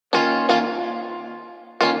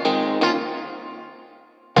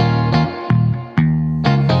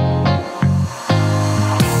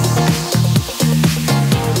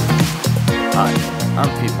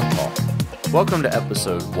Welcome to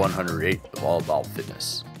episode 108 of All About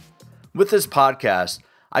Fitness. With this podcast,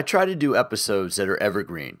 I try to do episodes that are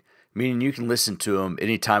evergreen, meaning you can listen to them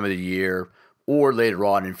any time of the year or later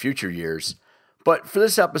on in future years. But for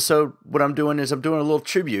this episode, what I'm doing is I'm doing a little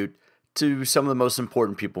tribute to some of the most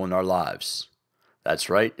important people in our lives. That's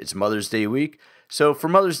right, it's Mother's Day week. So for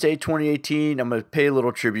Mother's Day 2018, I'm going to pay a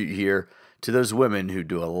little tribute here to those women who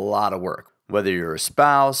do a lot of work. Whether you're a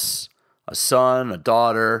spouse, a son, a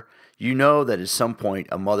daughter, you know that at some point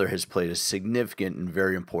a mother has played a significant and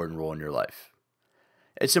very important role in your life.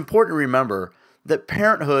 It's important to remember that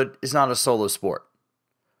parenthood is not a solo sport.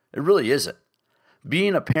 It really isn't.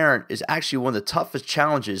 Being a parent is actually one of the toughest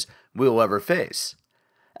challenges we will ever face.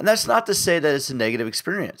 And that's not to say that it's a negative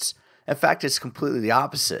experience. In fact, it's completely the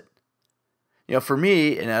opposite. You know, for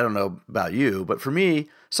me, and I don't know about you, but for me,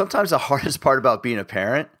 sometimes the hardest part about being a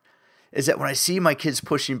parent is that when I see my kids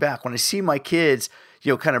pushing back, when I see my kids,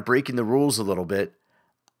 kind of breaking the rules a little bit,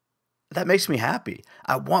 that makes me happy.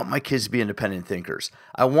 I want my kids to be independent thinkers.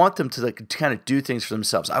 I want them to kind of do things for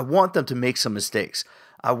themselves. I want them to make some mistakes.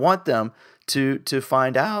 I want them to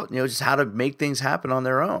find out, just how to make things happen on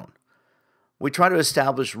their own. We try to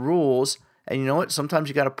establish rules, and you know what? Sometimes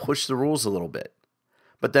you got to push the rules a little bit.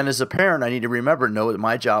 But then as a parent, I need to know that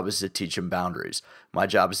my job is to teach them boundaries. My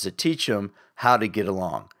job is to teach them how to get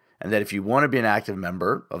along. And that if you want to be an active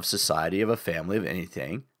member of society, of a family, of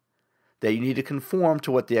anything, that you need to conform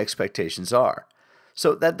to what the expectations are.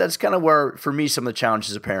 So that's kind of where, for me, some of the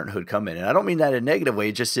challenges of parenthood come in. And I don't mean that in a negative way.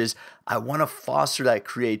 It just is I want to foster that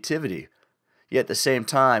creativity. Yet at the same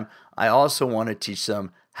time, I also want to teach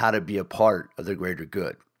them how to be a part of the greater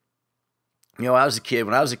good. When I was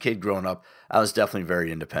a kid growing up, I was definitely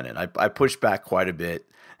very independent. I pushed back quite a bit.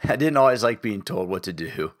 I didn't always like being told what to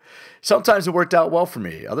do. Sometimes it worked out well for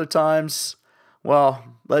me. Other times, well,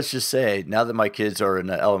 let's just say, now that my kids are in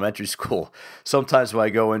elementary school, sometimes when I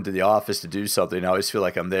go into the office to do something, I always feel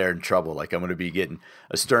like I'm there in trouble, like I'm going to be getting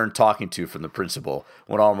a stern talking to from the principal,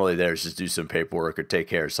 when all I'm really there is just do some paperwork or take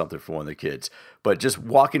care of something for one of the kids. But just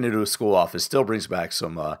walking into a school office still brings back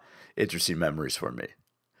some interesting memories for me.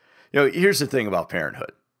 Here's the thing about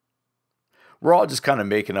parenthood. We're all just kind of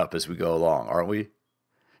making up as we go along, aren't we?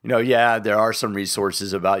 Yeah, there are some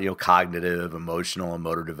resources about, cognitive, emotional, and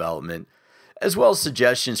motor development, as well as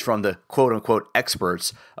suggestions from the quote-unquote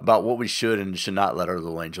experts about what we should and should not let our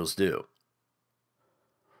little angels do.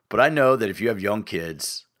 But I know that if you have young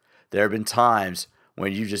kids, there have been times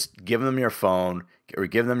when you just give them your phone or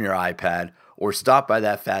give them your iPad or stop by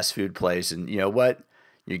that fast food place and,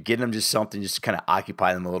 you're getting them just something just to kind of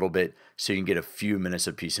occupy them a little bit so you can get a few minutes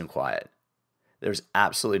of peace and quiet. There's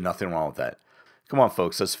absolutely nothing wrong with that. Come on,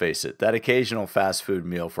 folks, let's face it. That occasional fast food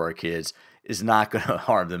meal for our kids is not going to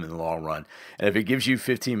harm them in the long run. And if it gives you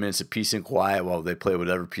 15 minutes of peace and quiet while they play with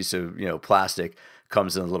whatever piece of plastic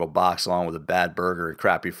comes in a little box along with a bad burger and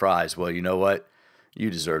crappy fries, well, you know what? You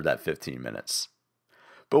deserve that 15 minutes.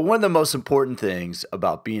 But one of the most important things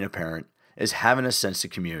about being a parent is having a sense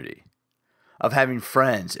of community, of having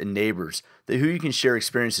friends and neighbors who you can share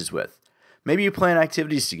experiences with. Maybe you plan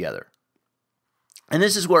activities together. And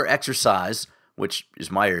this is where exercise, which is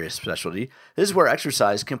my area of specialty, this is where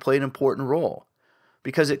exercise can play an important role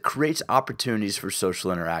because it creates opportunities for social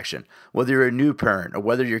interaction. Whether you're a new parent or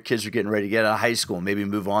whether your kids are getting ready to get out of high school and maybe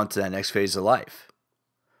move on to that next phase of life.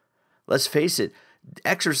 Let's face it,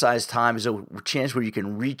 exercise time is a chance where you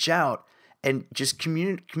can reach out and just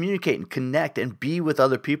communicate and connect and be with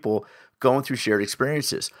other people going through shared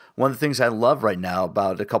experiences. One of the things I love right now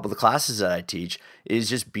about a couple of the classes that I teach is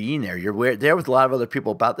just being there. You're there with a lot of other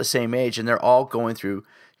people about the same age, and they're all going through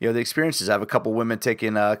the experiences. I have a couple of women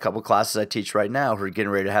taking a couple of classes I teach right now who are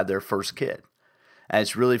getting ready to have their first kid. And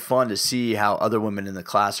it's really fun to see how other women in the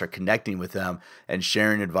class are connecting with them and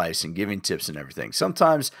sharing advice and giving tips and everything.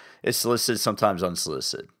 Sometimes it's solicited, sometimes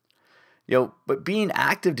unsolicited. But being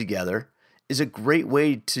active together is a great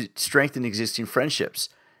way to strengthen existing friendships.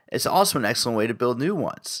 It's also an excellent way to build new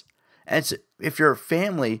ones. And if you're a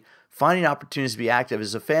family, finding opportunities to be active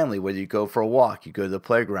as a family, whether you go for a walk, you go to the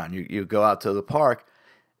playground, you go out to the park,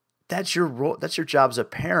 that's your role. That's your job as a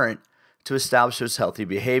parent to establish those healthy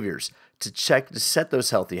behaviors, to set those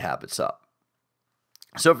healthy habits up.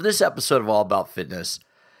 So for this episode of All About Fitness,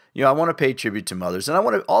 I want to pay tribute to mothers, and I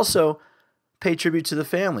want to also pay tribute to the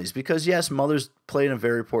families because yes, mothers play a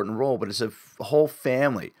very important role, but it's a whole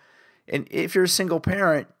family. And if you're a single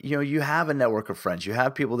parent, you have a network of friends. You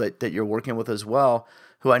have people that you're working with as well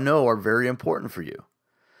who I know are very important for you.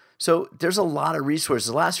 So there's a lot of resources.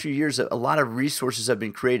 The last few years, a lot of resources have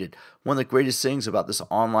been created. One of the greatest things about this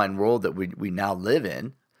online world that we now live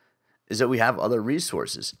in is that we have other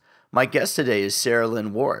resources. My guest today is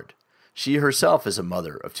Saralyn Ward. She herself is a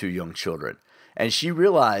mother of 2 young children, and she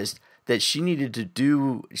realized that she needed to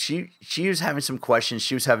do, she was having some questions,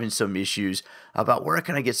 she was having some issues about where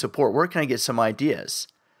can I get support, where can I get some ideas?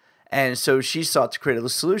 And so she sought to create a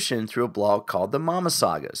solution through a blog called the Mama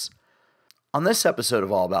Sagas. On this episode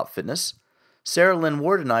of All About Fitness, Saralyn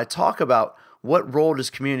Ward and I talk about what role does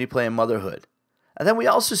community play in motherhood. And then we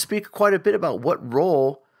also speak quite a bit about what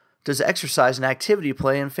role does exercise and activity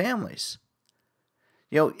play in families.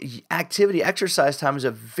 Exercise time is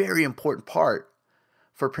a very important part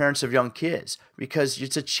for parents of young kids because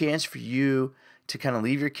it's a chance for you to kind of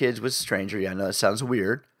leave your kids with a stranger. Yeah, I know that sounds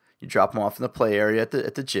weird. You drop them off in the play area at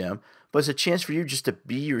the gym, but it's a chance for you just to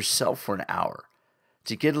be yourself for an hour,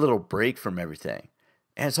 to get a little break from everything.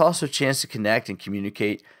 And it's also a chance to connect and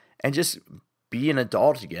communicate and just be an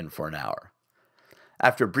adult again for an hour.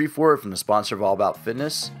 After a brief word from the sponsor of All About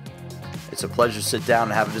Fitness, it's a pleasure to sit down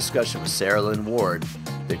and have a discussion with Saralyn Ward,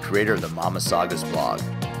 the creator of the Mama Sagas blog.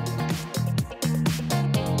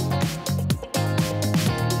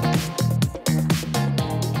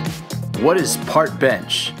 What is part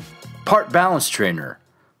bench, part balance trainer,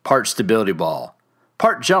 part stability ball,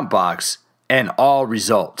 part jump box, and all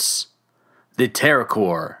results? The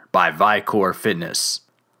TerraCore by Vicor Fitness.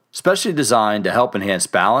 Specially designed to help enhance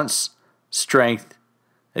balance, strength,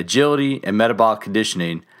 agility, and metabolic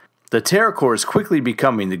conditioning, the TerraCore is quickly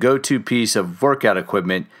becoming the go-to piece of workout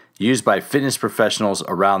equipment used by fitness professionals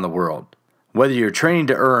around the world. Whether you're training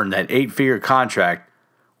to earn that 8-figure contract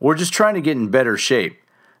or just trying to get in better shape,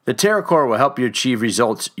 the TerraCore will help you achieve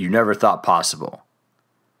results you never thought possible.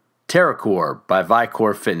 TerraCore by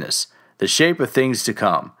Vicor Fitness, the shape of things to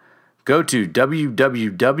come. Go to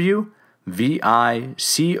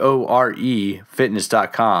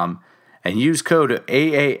www.vicorefitness.com and use code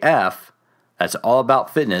AAF, that's All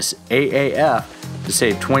About Fitness, AAF, to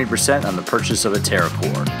save 20% on the purchase of a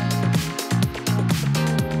TerraCore.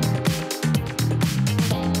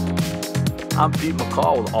 I'm Pete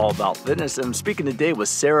McCall with All About Fitness, and I'm speaking today with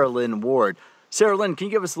Saralyn Ward. Saralyn, can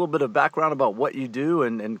you give us a little bit of background about what you do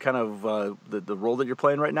and kind of the role that you're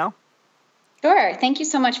playing right now? Sure. Thank you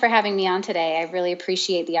so much for having me on today. I really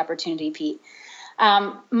appreciate the opportunity, Pete.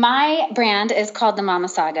 My brand is called the Mama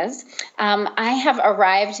Sagas. I have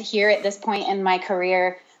arrived here at this point in my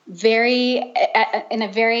career in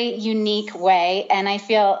a very unique way, and I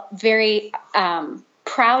feel very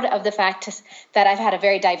proud of the fact that I've had a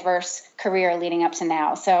very diverse career leading up to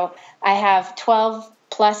now. So I have 12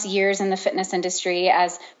 plus years in the fitness industry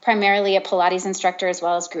as primarily a Pilates instructor as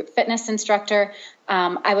well as group fitness instructor.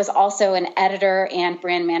 I was also an editor and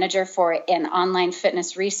brand manager for an online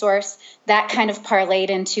fitness resource. That kind of parlayed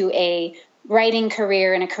into a writing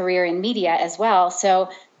career and a career in media as well. So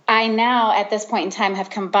I now, at this point in time, have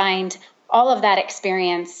combined all of that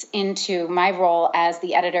experience into my role as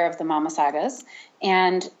the editor of the Mama Sagas.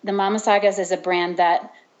 And the Mama Sagas is a brand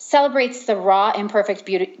that celebrates the raw, imperfect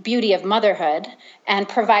beauty of motherhood and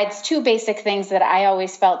provides 2 basic things that I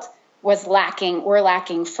always felt were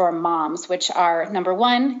lacking for moms, which are, number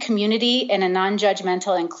 1, community in a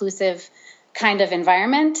non-judgmental, inclusive kind of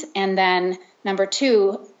environment. And then number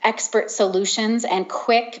 2, expert solutions and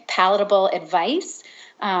quick, palatable advice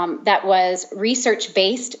that was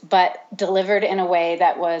research-based, but delivered in a way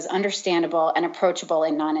that was understandable and approachable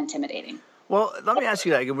and non-intimidating. Well, let me ask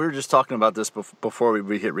you that. We were just talking about this before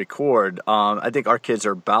we hit record. I think our kids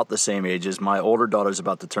are about the same ages. My older daughter's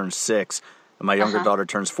about to turn 6, and my younger daughter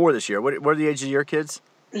turns 4 this year. What are the ages of your kids?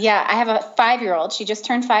 Yeah, I have a 5-year-old. She just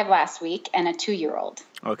turned 5 last week, and a 2-year-old.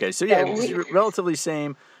 Okay, so yeah, relatively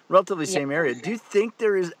same area. Do you think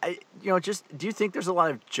there is, do you think there's a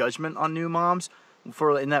lot of judgment on new moms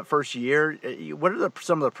in that first year? What are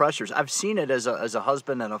some of the pressures? I've seen it as a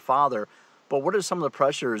husband and a father. But what are some of the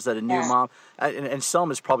pressures that a new mom, and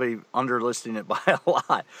some is probably underlisting it by a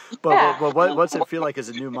lot, but what's it feel like as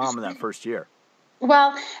a new mom in that first year?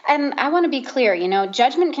 Well, and I want to be clear,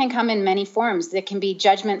 judgment can come in many forms. There can be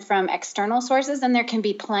judgment from external sources, and there can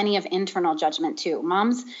be plenty of internal judgment too.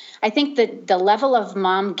 Moms, I think that the level of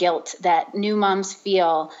mom guilt that new moms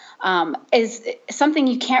feel is something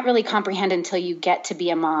you can't really comprehend until you get to be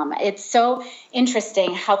a mom. It's so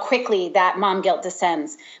interesting how quickly that mom guilt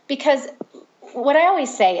descends, because what I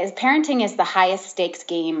always say is parenting is the highest stakes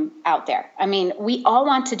game out there. I mean, we all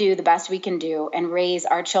want to do the best we can do and raise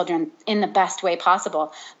our children in the best way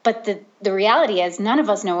possible. But the reality is none of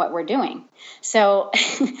us know what we're doing. So,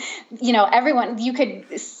 everyone, you could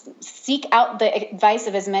seek out the advice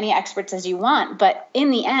of as many experts as you want. But in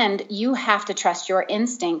the end, you have to trust your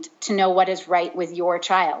instinct to know what is right with your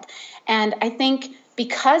child. And I think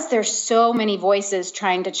because there's so many voices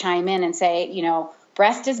trying to chime in and say,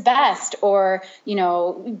 breast is best, or,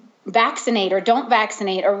 vaccinate or don't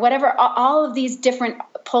vaccinate or whatever, all of these different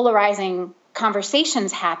polarizing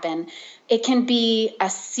conversations happen, it can be a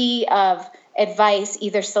sea of advice,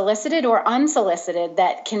 either solicited or unsolicited,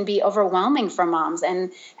 that can be overwhelming for moms.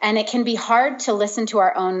 And it can be hard to listen to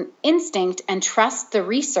our own instinct and trust the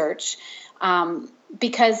research,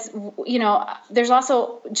 because, there's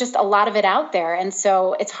also just a lot of it out there. And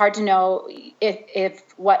so it's hard to know if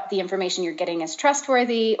what the information you're getting is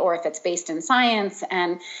trustworthy or if it's based in science.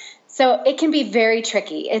 And so it can be very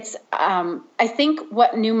tricky. It's, I think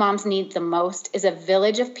what new moms need the most is a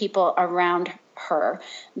village of people around her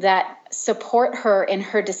that support her in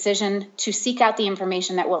her decision to seek out the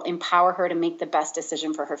information that will empower her to make the best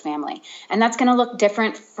decision for her family. And that's going to look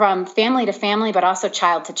different from family to family, but also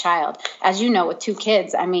child to child. As you know, with 2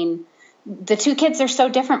 kids, I mean, the 2 kids are so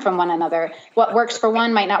different from one another. What works for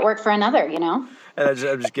one might not work for another, And I'm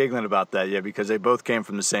just giggling about that, because they both came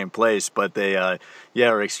from the same place, but they,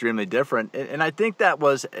 are extremely different. And I think that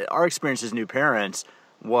was our experience as new parents,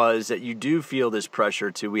 was that you do feel this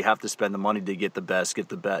pressure we have to spend the money to get the best. You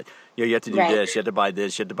have to do this, you have to buy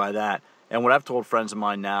this, you have to buy that. And what I've told friends of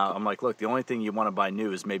mine now, I'm like, look, the only thing you want to buy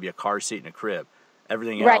new is maybe a car seat and a crib.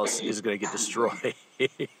 Everything else is going to get destroyed.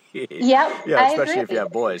 Especially if you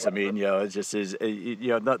have boys. I mean, it just is,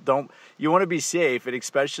 you want to be safe, and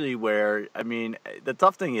especially where, I mean, the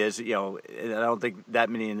tough thing is, and I don't think that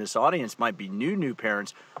many in this audience might be new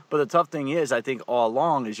parents, but the tough thing is, I think all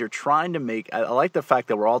along is you're trying to make, I like the fact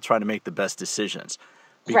that we're all trying to make the best decisions,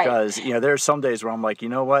 because, there are some days where I'm like, you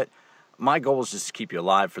know what? My goal is just to keep you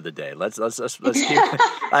alive for the day. Let's keep.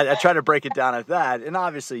 I try to break it down at that, and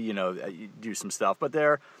obviously, you do some stuff. But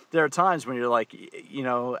there are times when you're like,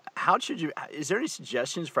 how should you? Is there any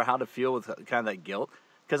suggestions for how to feel with kind of that guilt?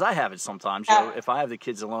 Because I have it sometimes. If I have the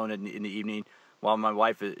kids alone in the evening while my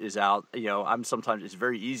wife is out, I'm sometimes, it's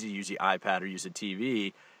very easy to use the iPad or use the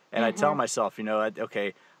TV, and I tell myself,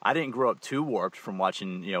 okay, I didn't grow up too warped from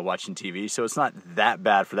watching TV, so it's not that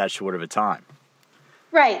bad for that short of a time.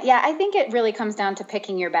 Right. Yeah. I think it really comes down to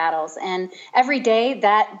picking your battles. And every day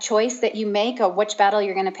that choice that you make of which battle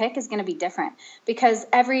you're going to pick is going to be different, because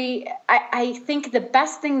I think the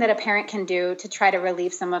best thing that a parent can do to try to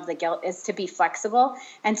relieve some of the guilt is to be flexible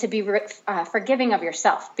and to be forgiving of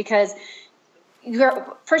yourself, because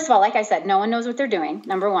first of all, like I said, no one knows what they're doing.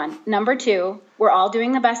 Number 1. Number 2, we're all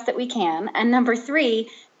doing the best that we can. And number 3,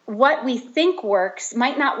 what we think works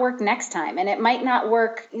might not work next time, and it might not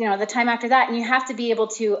work, the time after that. And you have to be able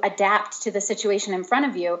to adapt to the situation in front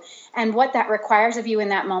of you, and what that requires of you in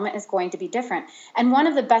that moment is going to be different. And one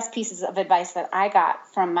of the best pieces of advice that I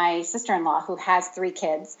got from my sister-in-law, who has 3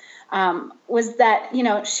 kids, was that,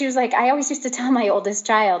 she was like, I always used to tell my oldest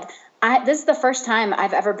child, this is the first time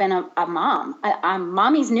I've ever been a mom.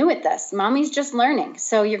 Mommy's new at this. Mommy's just learning.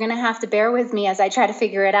 So you're going to have to bear with me as I try to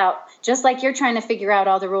figure it out, just like you're trying to figure out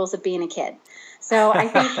all the rules of being a kid. So I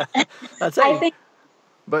think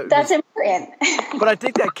that's important. But I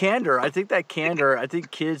think that candor, I think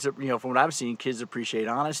kids, from what I've seen, kids appreciate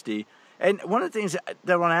honesty. And one of the things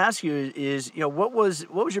that I want to ask you is, what was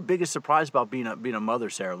your biggest surprise about being a mother,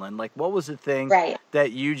 Saralyn? Like, what was the thing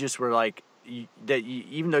that you just were like,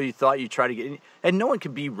 even though you thought you tried to get in, and no one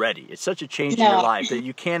can be ready. It's such a change in your life that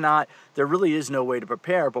you cannot, there really is no way to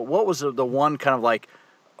prepare. But what was the one kind of like,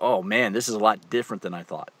 oh man, this is a lot different than I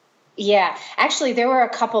thought? Yeah, actually, there were a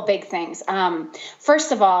couple big things.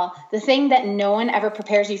 First of all, the thing that no one ever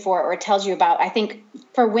prepares you for or tells you about, I think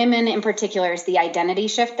for women in particular, is the identity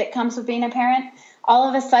shift that comes with being a parent. All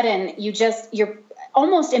of a sudden, you're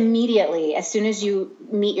almost immediately, as soon as you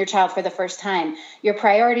meet your child for the first time, your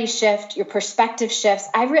priorities shift, your perspective shifts.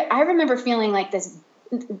 I remember feeling like this,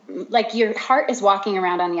 like your heart is walking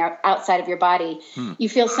around on the outside of your body. You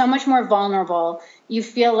feel so much more vulnerable. You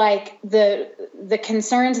feel like the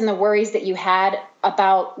concerns and the worries that you had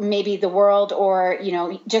about maybe the world or,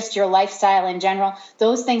 just your lifestyle in general,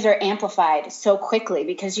 those things are amplified so quickly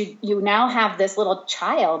because you now have this little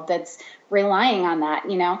child that's relying on that,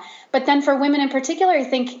 But then for women in particular, I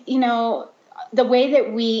think, the way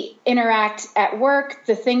that we interact at work,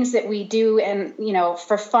 the things that we do and,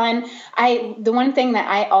 for fun, the one thing that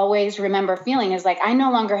I always remember feeling is like, I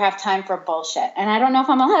no longer have time for bullshit. And I don't know if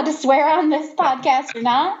I'm allowed to swear on this podcast or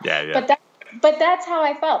not, but that's how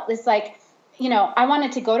I felt. It's like, I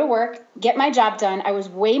wanted to go to work, get my job done. I was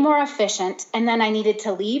way more efficient. And then I needed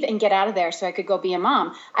to leave and get out of there so I could go be a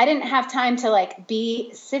mom. I didn't have time to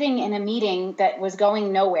be sitting in a meeting that was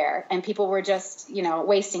going nowhere and people were just,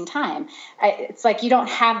 wasting time. It's like you don't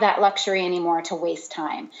have that luxury anymore to waste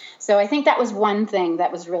time. So I think that was one thing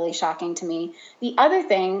that was really shocking to me. The other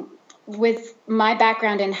thing with my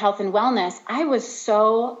background in health and wellness, I was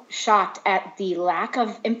so shocked at the lack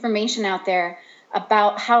of information out there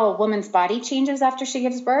about how a woman's body changes after she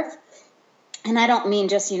gives birth. And I don't mean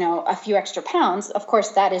just, a few extra pounds. Of course,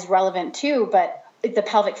 that is relevant too, but the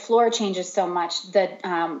pelvic floor changes so much. The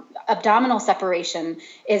abdominal separation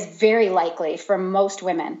is very likely for most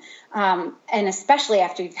women. And especially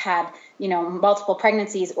after you've had, multiple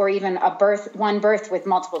pregnancies or even one birth with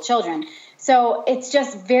multiple children. So it's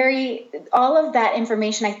just all of that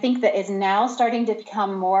information, I think, that is now starting to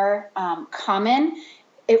become more common.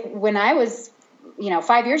 When I was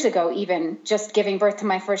 5 years ago, even just giving birth to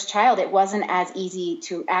my first child, it wasn't as easy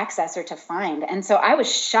to access or to find. And so I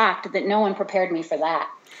was shocked that no one prepared me for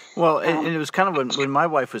that. Well, and it was kind of when my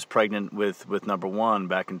wife was pregnant with number one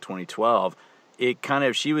back in 2012,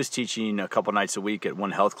 she was teaching a couple nights a week at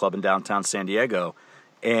one health club in downtown San Diego.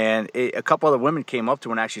 And a couple other women came up to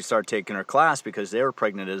her and actually started taking her class because they were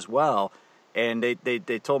pregnant as well. And they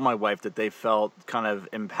told my wife that they felt kind of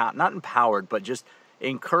not empowered, but just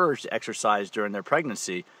encouraged to exercise during their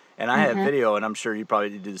pregnancy. And I have video, and I'm sure you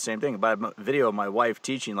probably do the same thing, but I have a video of my wife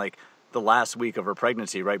teaching like the last week of her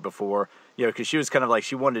pregnancy right before, because she was kind of like,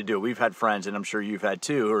 she wanted to do it. We've had friends, and I'm sure you've had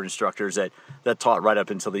too, who are instructors that taught right up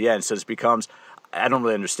until the end. So it becomes, I don't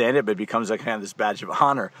really understand it, but it becomes like kind of this badge of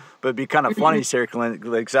honor. But it'd be kind of funny, Saralyn,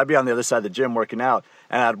 because I'd be on the other side of the gym working out,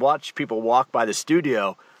 and I'd watch people walk by the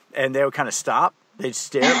studio, and they would kind of stop. They'd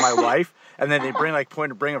stare at my wife, and then they'd bring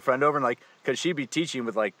a friend over, and like, because she'd be teaching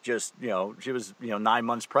with like just, she was, 9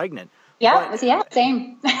 months pregnant. Yeah,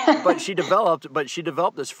 same. but she developed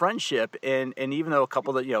this friendship, and even though a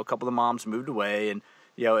couple of the moms moved away, and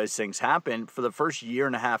as things happen, for the first year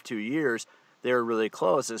and a half, 2 years, they were really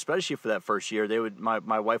close. Especially for that first year,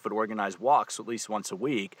 my wife would organize walks at least once a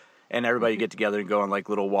week, and everybody would get together and go on like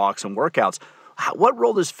little walks and workouts. What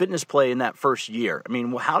role does fitness play in that first year? I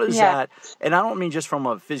mean, how does that? And I don't mean just from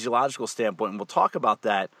a physiological standpoint, and we'll talk about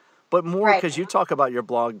that, but more because you talk about your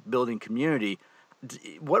blog building community.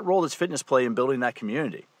 What role does fitness play in building that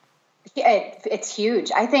community? It's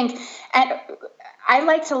huge. I think, and I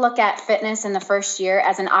like to look at fitness in the first year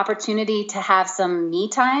as an opportunity to have some me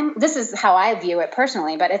time. This is how I view it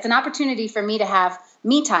personally, but it's an opportunity for me to have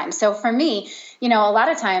me time. So for me, a lot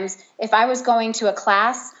of times if I was going to a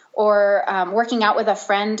class or working out with a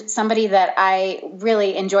friend, somebody that I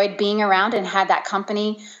really enjoyed being around and had that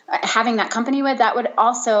company, having that company with, that would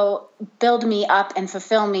also build me up and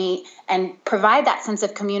fulfill me and provide that sense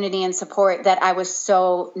of community and support that I was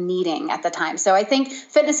so needing at the time. So I think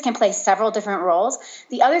fitness can play several different roles.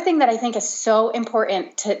 The other thing that I think is so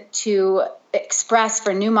important to express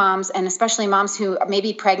for new moms, and especially moms who may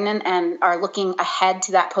be pregnant and are looking ahead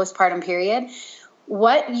to that postpartum period,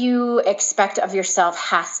 what you expect of yourself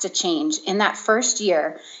has to change. In that first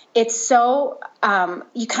year, it's so,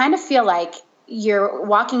 you kind of feel like you're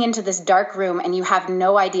walking into this dark room and you have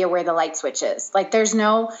no idea where the light switch is. Like there's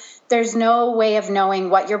no way of knowing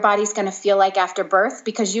what your body's going to feel like after birth,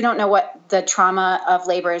 because you don't know what the trauma of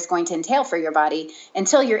labor is going to entail for your body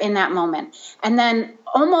until you're in that moment. And then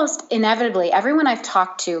almost inevitably, everyone I've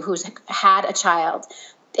talked to who's had a child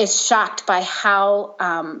is shocked by how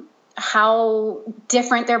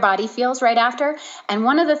different their body feels right after. And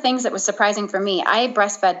one of the things that was surprising for me, I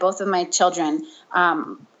breastfed both of my children.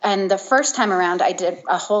 And the first time around, I did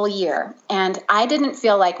a whole year. And I didn't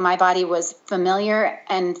feel like my body was familiar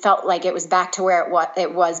and felt like it was back to where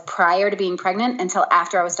it was prior to being pregnant until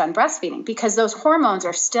after I was done breastfeeding, because those hormones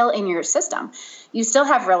are still in your system. You still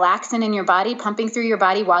have relaxin in your body pumping through your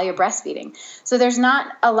body while you're breastfeeding. So there's not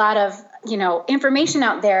a lot of, information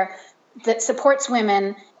out there that supports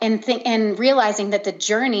women in realizing that the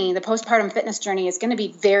postpartum fitness journey is going to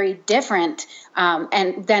be very different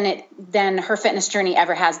than her fitness journey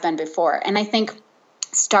ever has been before. And I think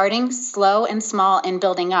starting slow and small and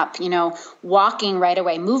building up, walking right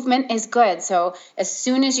away. Movement is good. So as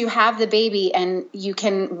soon as you have the baby and you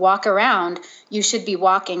can walk around, you should be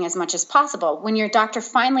walking as much as possible. When your doctor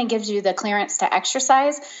finally gives you the clearance to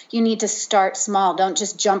exercise, you need to start small. Don't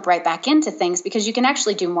just jump right back into things, because you can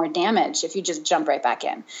actually do more damage if you just jump right back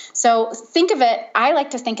in. So I like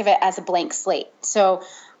to think of it as a blank slate. So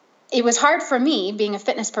it was hard for me, being a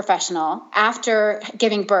fitness professional, after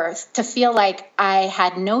giving birth, to feel like I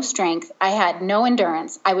had no strength, I had no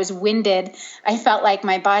endurance, I was winded, I felt like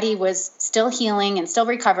my body was still healing and still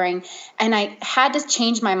recovering, and I had to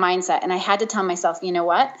change my mindset, and I had to tell myself, you know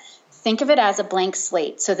what? Think of it as a blank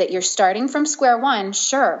slate, so that you're starting from square one,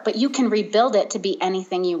 sure, but you can rebuild it to be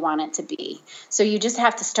anything you want it to be. So you just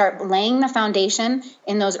have to start laying the foundation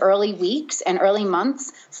in those early weeks and early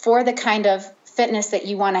months for the kind of fitness that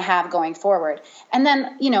you want to have going forward. And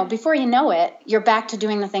then, before you know it, you're back to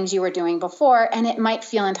doing the things you were doing before, and it might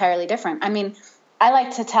feel entirely different. I mean, I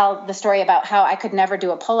like to tell the story about how I could never do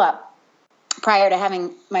a pull-up prior to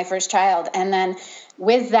having my first child. And then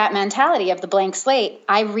with that mentality of the blank slate,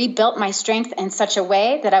 I rebuilt my strength in such a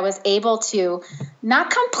way that I was able to, not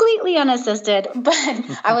completely unassisted, but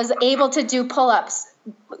I was able to do pull-ups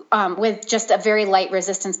with just a very light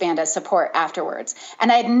resistance band as support afterwards.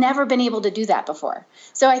 And I had never been able to do that before.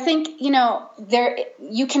 So I think,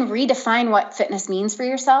 you can redefine what fitness means for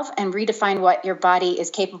yourself and redefine what your body is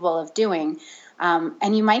capable of doing.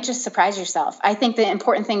 And you might just surprise yourself. I think the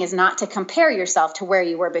important thing is not to compare yourself to where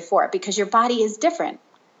you were before, because your body is different.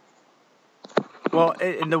 Well,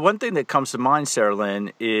 and the one thing that comes to mind,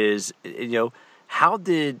 Saralyn, is, how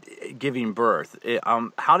did giving birth,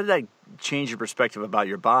 how did that change your perspective about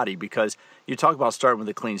your body? Because you talk about starting with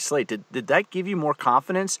a clean slate. Did that give you more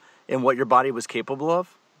confidence in what your body was capable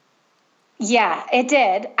of? Yeah, it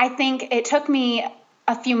did. I think it took me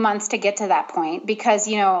a few months to get to that point because,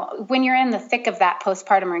 when you're in the thick of that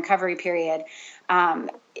postpartum recovery period,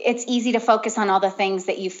 it's easy to focus on all the things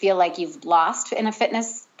that you feel like you've lost from a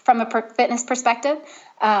fitness perspective.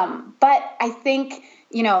 But I think,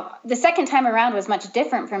 the second time around was much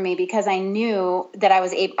different for me because I knew that I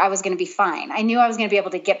was going to be fine. I knew I was going to be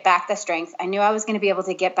able to get back the strength. I knew I was going to be able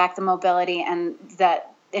to get back the mobility and the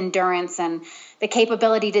endurance and the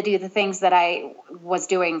capability to do the things that I was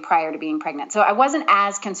doing prior to being pregnant. So I wasn't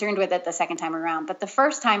as concerned with it the second time around, but the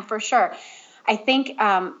first time for sure. I think,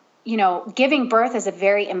 giving birth is a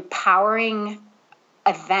very empowering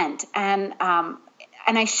event. And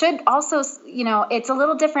I should also, it's a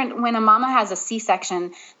little different when a mama has a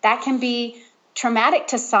C-section. That can be traumatic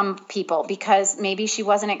to some people because maybe she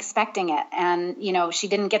wasn't expecting it and, she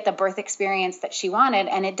didn't get the birth experience that she wanted,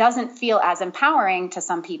 and it doesn't feel as empowering to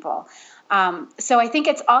some people. So I think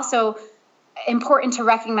it's also important to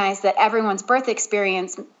recognize that everyone's birth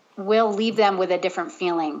experience will leave them with a different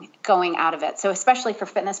feeling going out of it. So especially for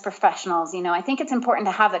fitness professionals, I think it's important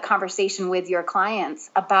to have the conversation with your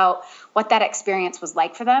clients about what that experience was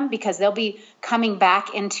like for them, because they'll be coming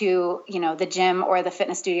back into, the gym or the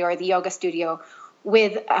fitness studio or the yoga studio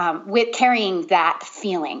with carrying that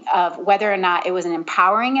feeling of whether or not it was an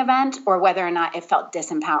empowering event or whether or not it felt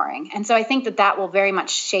disempowering. And so I think that will very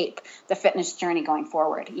much shape the fitness journey going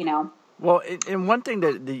forward, Well, and one thing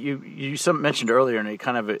that you mentioned earlier, and it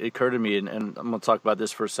kind of occurred to me, and I'm going to talk about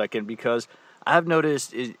this for a second, because I've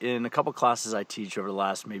noticed in a couple classes I teach over the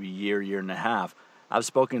last maybe year and a half, I've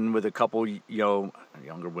spoken with a couple,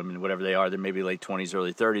 younger women, whatever they are, they're maybe late 20s,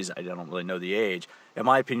 early 30s. I don't really know the age. In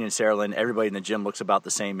my opinion, Saralyn, everybody in the gym looks about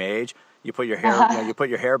the same age. You put your hair, you put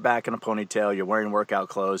your hair back in a ponytail. You're wearing workout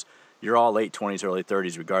clothes. You're all late 20s, early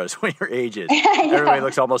 30s, regardless of what your age is. Everybody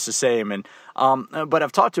looks almost the same. And but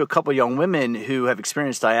I've talked to a couple young women who have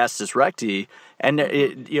experienced diastasis recti, and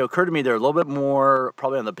it occurred to me they're a little bit more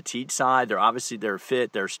probably on the petite side. They're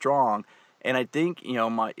fit, they're strong, and I think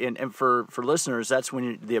and for listeners, that's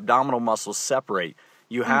when the abdominal muscles separate.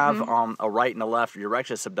 You have a right and a left. Your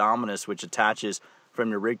rectus abdominis, which attaches from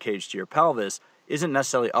your rib cage to your pelvis, isn't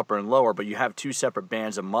necessarily upper and lower, but you have two separate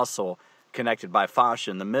bands of muscle connected by fascia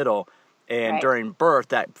in the middle, and right. During birth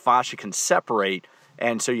that fascia can separate,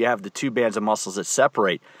 and so you have the two bands of muscles that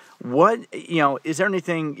separate. What is there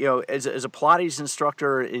anything as a Pilates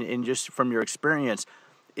instructor in just from your experience,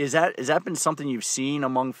 has that been something you've seen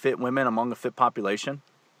among fit women, among the fit population?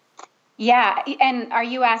 Yeah, and are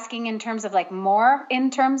you asking in terms of more in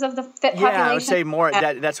terms of the fit population? Yeah, I would say more.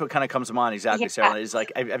 That's what kind of comes to mind exactly, Sarah. Is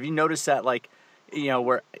have you noticed that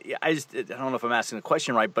where I don't know if I'm asking the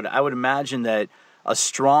question right, but I would imagine that a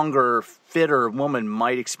stronger, fitter woman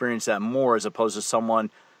might experience that more as opposed to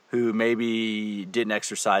someone who maybe didn't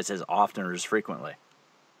exercise as often or as frequently.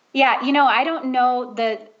 Yeah, I don't know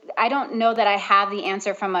that I have the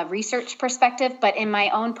answer from a research perspective, but in my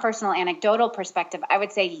own personal anecdotal perspective, I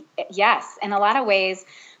would say yes. In a lot of ways,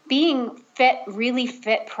 being really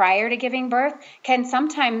fit prior to giving birth can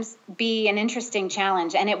sometimes be an interesting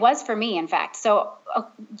challenge. And it was for me, in fact. So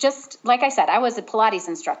just like I said, I was a Pilates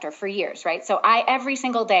instructor for years, right? So every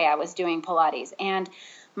single day I was doing Pilates, and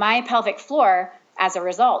my pelvic floor as a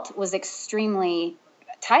result was extremely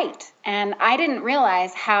tight. And I didn't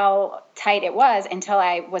realize how tight it was until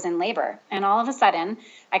I was in labor. And all of a sudden,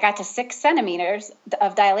 I got to 6 centimeters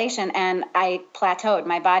of dilation and I plateaued.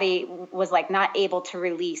 My body was like not able to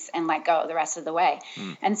release and let go the rest of the way.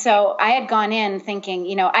 And so I had gone in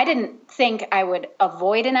thinking, I didn't think I would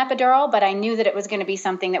avoid an epidural, but I knew that it was going to be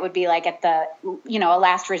something that would be like at the, a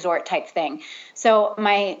last resort type thing. So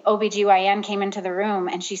my OBGYN came into the room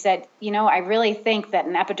and she said, I really think that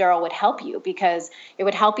an epidural would help you because it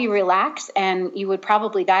would help you relax and you would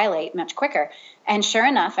probably dilate much quicker. And sure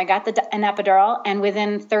enough, I got an epidural, and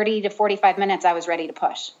within 30 to 45 minutes, I was ready to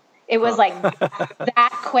push. It was like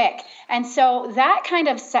that quick. And so that kind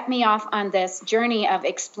of set me off on this journey of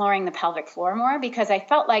exploring the pelvic floor more, because I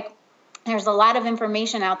felt like there's a lot of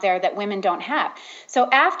information out there that women don't have. So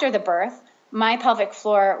after the birth, my pelvic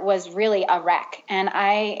floor was really a wreck. And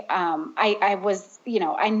I was,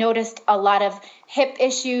 I noticed a lot of hip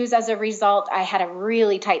issues as a result. I had a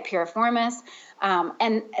really tight piriformis.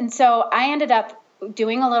 And so I ended up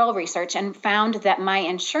doing a little research and found that my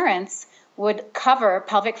insurance would cover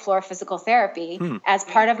pelvic floor physical therapy as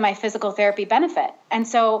part of my physical therapy benefit. And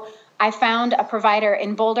so I found a provider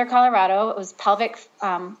in Boulder, Colorado. It was pelvic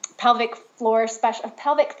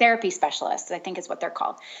therapy specialists, I think is what they're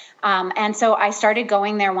called. And so I started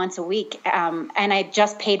going there once a week, and I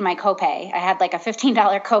just paid my copay. I had like a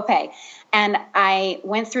 $15 copay, and I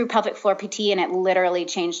went through pelvic floor PT, and it literally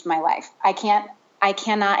changed my life. I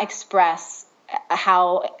cannot express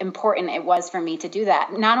how important it was for me to do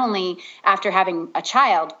that, not only after having a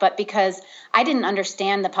child, but because I didn't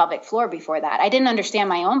understand the pelvic floor before that. I didn't understand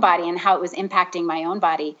my own body and how it was impacting my own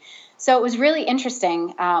body. So it was really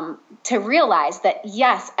interesting to realize that,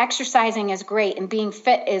 yes, exercising is great and being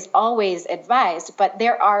fit is always advised, but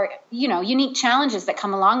there are, unique challenges that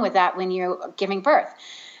come along with that when you're giving birth.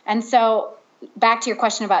 And so back to your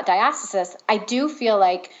question about diastasis, I do feel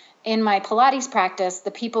like in my Pilates practice,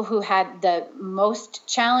 the people who had the most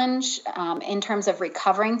challenge in terms of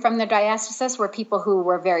recovering from their diastasis were people who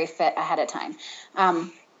were very fit ahead of time.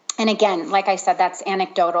 And again, like I said, that's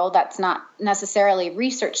anecdotal. That's not necessarily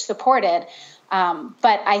research supported.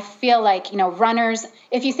 But I feel like, runners,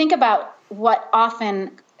 if you think about what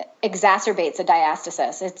often exacerbates a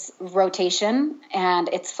diastasis, it's rotation and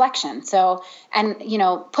it's flexion. So, and,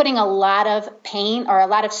 putting a lot of pain or a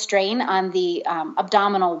lot of strain on the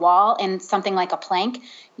abdominal wall in something like a plank,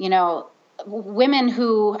 women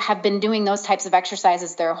who have been doing those types of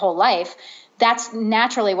exercises their whole life, that's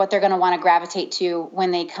naturally what they're going to want to gravitate to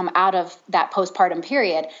when they come out of that postpartum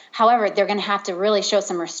period. However, they're going to have to really show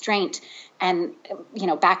some restraint and,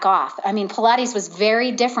 back off. I mean, Pilates was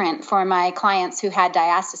very different for my clients who had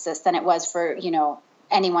diastasis than it was for,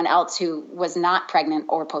 anyone else who was not pregnant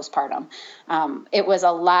or postpartum. It was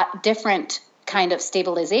a lot different kind of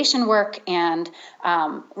stabilization work and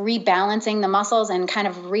rebalancing the muscles and kind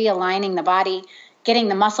of realigning the body, getting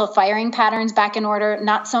the muscle firing patterns back in order,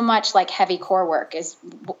 not so much like heavy core work is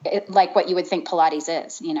like what you would think Pilates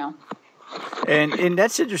is, And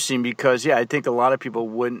that's interesting because, I think a lot of people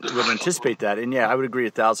wouldn't anticipate that. And, I would agree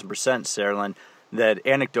 1,000%, Saralyn, that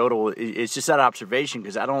anecdotal is just that observation,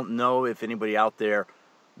 because I don't know if anybody out there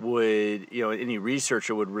would, any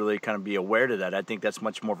researcher would really kind of be aware to that. I think that's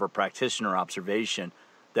much more of a practitioner observation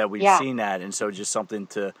that we've seen that. And so just something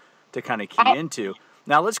to kind of key into.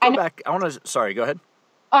 Now, let's go back. Sorry, go ahead.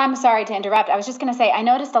 Oh, I'm sorry to interrupt. I was just going to say, I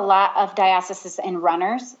noticed a lot of diastasis in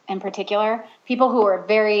runners in particular, people who are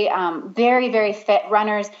very, very, very fit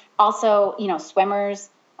runners, also, swimmers,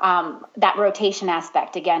 that rotation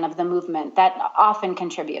aspect, again, of the movement that often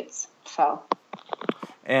contributes. So.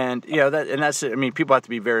 And, that's, people have to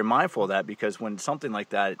be very mindful of that, because when something like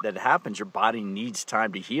that happens, your body needs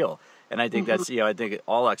time to heal. And I think that's, I think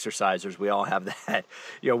all exercisers, we all have that.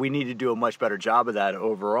 We need to do a much better job of that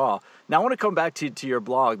overall. Now, I want to come back to your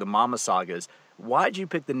blog, the Mama Sagas. Why'd you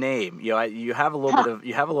pick the name? You have a little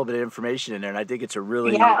bit of information in there, and I think it's a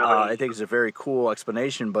really, I think it's a very cool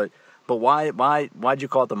explanation. But why'd you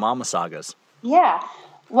call it the Mama Sagas? Yeah.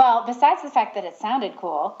 Well, besides the fact that it sounded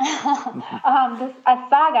cool, a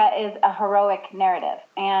saga is a heroic narrative.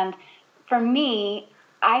 And for me,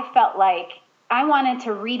 I felt like I wanted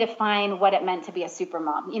to redefine what it meant to be a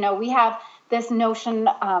supermom. We have this notion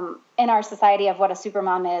in our society of what a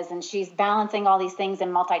supermom is, and she's balancing all these things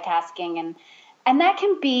and multitasking, and that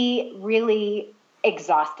can be really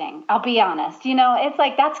exhausting. I'll be honest. It's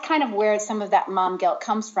like that's kind of where some of that mom guilt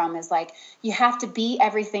comes from, is like you have to be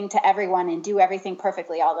everything to everyone and do everything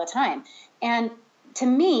perfectly all the time. And to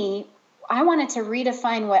me, I wanted to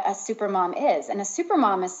redefine what a supermom is. And a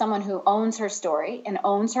supermom is someone who owns her story and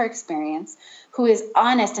owns her experience, who is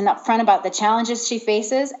honest and upfront about the challenges she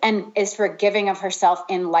faces and is forgiving of herself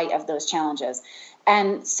in light of those challenges.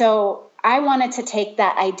 And so I wanted to take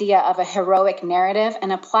that idea of a heroic narrative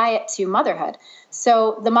and apply it to motherhood.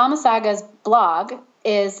 So the Mama Sagas blog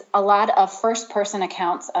is a lot of first-person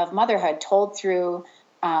accounts of motherhood told through,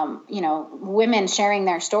 women sharing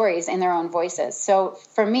their stories in their own voices. So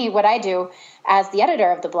for me, what I do as the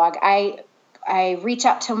editor of the blog, I reach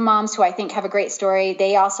out to moms who I think have a great story.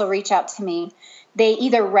 They also reach out to me. They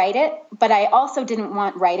either write it, but I also didn't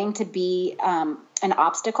want writing to be an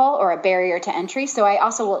obstacle or a barrier to entry. So I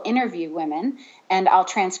also will interview women, and I'll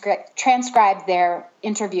transcribe their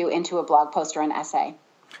interview into a blog post or an essay.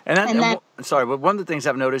 Sorry, but one of the things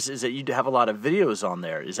I've noticed is that you have a lot of videos on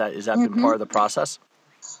there. Is that been part of the process?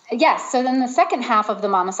 Yes. So then the second half of the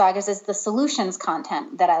Mama Sagas is the solutions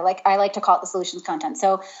content that I like. I like to call it the solutions content.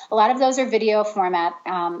 So a lot of those are video format,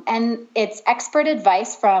 and it's expert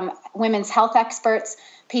advice from women's health experts,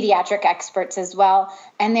 pediatric experts as well.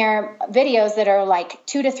 And they're videos that are like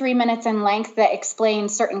 2 to 3 minutes in length that explain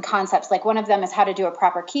certain concepts. Like one of them is how to do a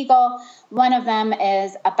proper Kegel. One of them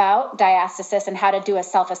is about diastasis and how to do a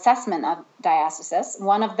self-assessment of diastasis.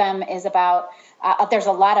 One of them is about, there's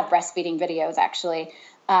a lot of breastfeeding videos actually.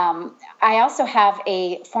 I also have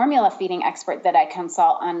a formula feeding expert that I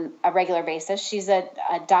consult on a regular basis. She's a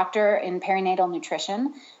doctor in perinatal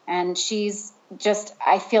nutrition, and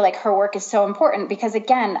I feel like her work is so important because,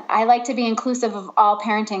 again, I like to be inclusive of all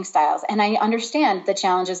parenting styles, and I understand the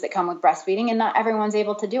challenges that come with breastfeeding, and not everyone's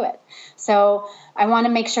able to do it. So I want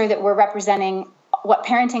to make sure that we're representing what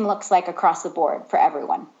parenting looks like across the board for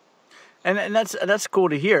everyone. And that's cool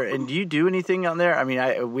to hear. And do you do anything on there? I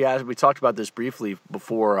mean, we talked about this briefly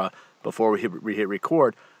before we hit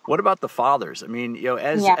record. What about the fathers? I mean,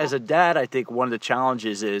 as a dad, I think one of the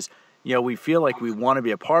challenges is, we feel like we want to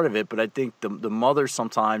be a part of it, but I think the mother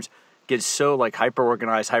sometimes gets so like hyper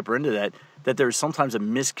organized, hyper into that there's sometimes a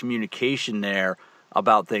miscommunication there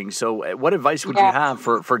about things. So, what advice would you have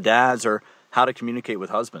for dads or how to communicate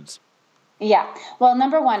with husbands? Yeah. Well,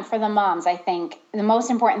 number one, for the moms, I think the most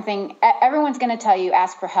important thing, everyone's going to tell you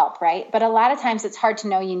ask for help, right? But a lot of times it's hard to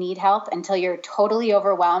know you need help until you're totally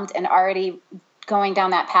overwhelmed and already going down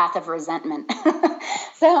that path of resentment.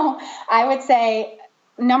 So I would say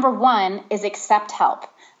number one is accept help,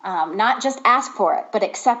 not just ask for it, but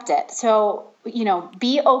accept it. So,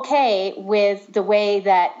 be okay with the way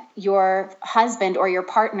that your husband or your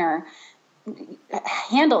partner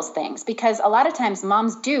handles things, because a lot of times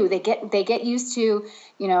moms they get used to,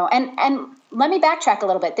 and let me backtrack a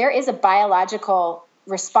little bit. There is a biological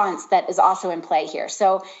response that is also in play here.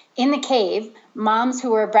 So in the cave, moms who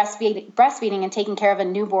were breastfeeding and taking care of a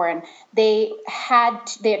newborn, there's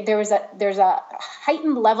a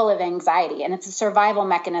heightened level of anxiety, and it's a survival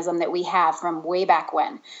mechanism that we have from way back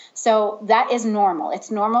when. So that is normal. It's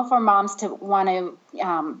normal for moms to want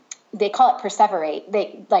to, they call it perseverate.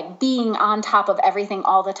 They like being on top of everything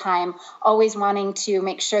all the time, always wanting to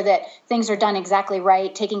make sure that things are done exactly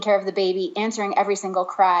right, taking care of the baby, answering every single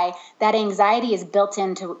cry. That anxiety is built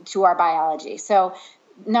into our biology. So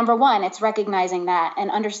number one, it's recognizing that and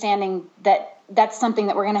understanding that that's something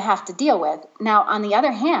that we're going to have to deal with. Now, on the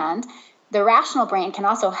other hand, the rational brain can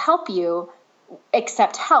also help you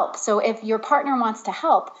accept help. So if your partner wants to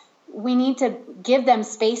help, we need to give them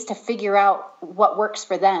space to figure out what works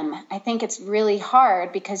for them. I think it's really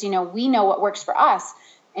hard because, we know what works for us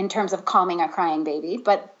in terms of calming a crying baby,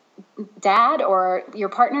 but dad or your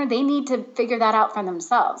partner, they need to figure that out for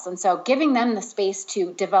themselves. And so giving them the space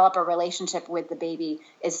to develop a relationship with the baby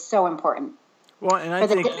is so important. Well, and I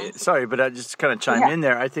think, sorry, but I just kind of chime in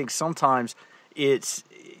there. I think sometimes it's,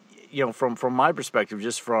 from my perspective,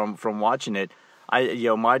 just from watching it,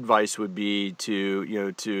 my advice would be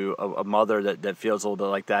to a mother that feels a little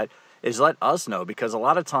bit like that is let us know, because a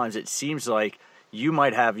lot of times it seems like you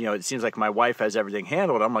might have, it seems like my wife has everything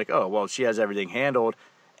handled. I'm like, oh, well, she has everything handled.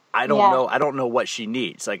 I don't know. I don't know what she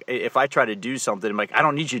needs. Like if I try to do something, I'm like, I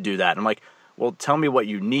don't need you to do that. I'm like, well, tell me what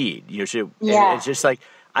you need. It's just like,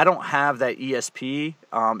 I don't have that ESP.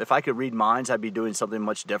 If I could read minds, I'd be doing something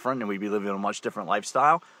much different and we'd be living a much different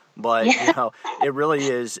lifestyle. But, it really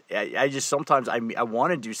is. I just sometimes I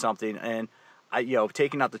want to do something and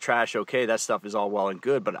taking out the trash. OK, that stuff is all well and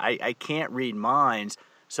good, but I can't read minds.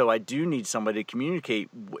 So I do need somebody to communicate,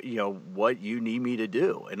 what you need me to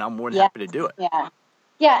do. And I'm more than happy to do it. Yeah.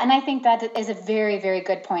 Yeah. And I think that is a very, very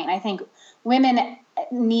good point. I think women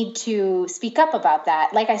need to speak up about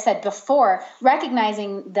that. Like I said before,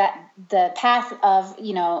 recognizing that the path of,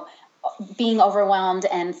 being overwhelmed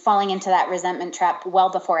and falling into that resentment trap well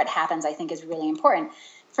before it happens, I think is really important.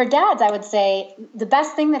 For dads, I would say the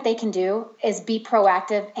best thing that they can do is be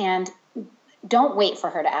proactive and don't wait for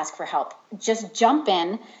her to ask for help. Just jump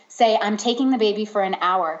in, say, I'm taking the baby for an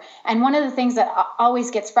hour. And one of the things that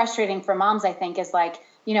always gets frustrating for moms, I think, is like,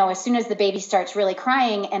 as soon as the baby starts really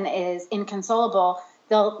crying and is inconsolable,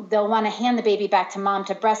 they'll want to hand the baby back to mom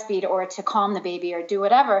to breastfeed or to calm the baby or do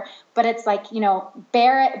whatever. But it's like,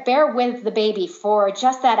 bear with the baby for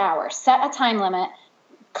just that hour. Set a time limit.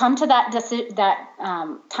 Come to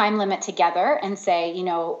that time limit together and say,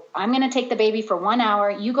 I'm going to take the baby for 1 hour.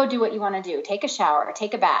 You go do what you want to do. Take a shower,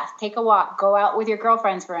 take a bath, take a walk, go out with your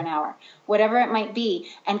girlfriends for an hour, whatever it might be,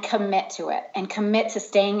 and commit to it and commit to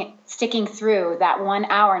sticking through that 1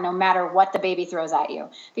 hour, no matter what the baby throws at you,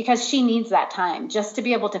 because she needs that time just to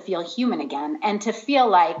be able to feel human again and to feel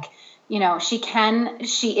like,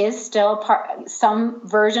 she is still some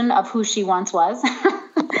version of who she once was.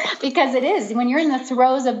 Because it is, when you're in the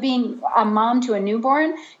throes of being a mom to a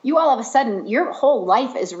newborn, you all of a sudden, your whole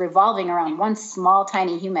life is revolving around one small,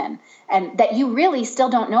 tiny human, and that you really still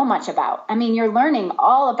don't know much about. I mean, you're learning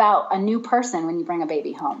all about a new person when you bring a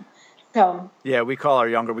baby home. So yeah, we call our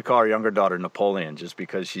younger daughter Napoleon, just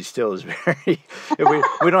because she still is very.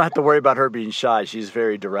 we don't have to worry about her being shy. She's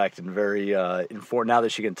very direct and very informed. Now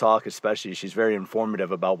that she can talk, especially, she's very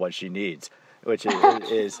informative about what she needs. Which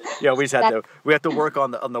is we have to work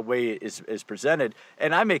on the way it is presented,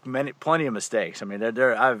 and I make plenty of mistakes. I mean,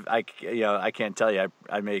 I can't tell you,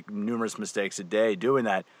 I make numerous mistakes a day doing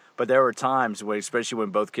that. But there were times especially when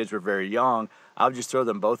both kids were very young, I would just throw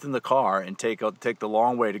them both in the car and take the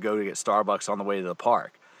long way to go to get Starbucks on the way to the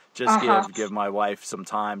park. Just give my wife some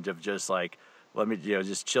time to just like, let me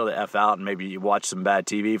just chill the F out and maybe watch some bad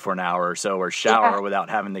TV for an hour or so, or shower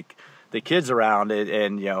without having the kids around it,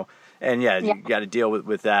 and you got to deal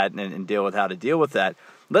with that and deal with how to deal with that.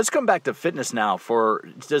 Let's come back to fitness now.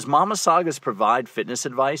 Does Mama Sagas provide fitness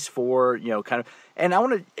advice for, kind of, and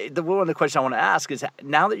one of the questions I want to ask is,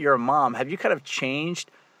 now that you're a mom, have you kind of changed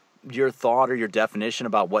your thought or your definition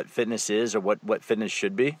about what fitness is or what fitness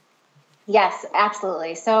should be? Yes,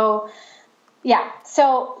 absolutely. So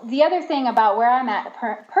the other thing about where I'm at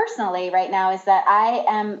personally right now is that I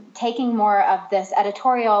am taking more of this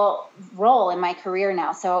editorial role in my career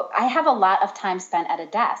now. So I have a lot of time spent at a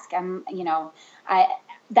desk.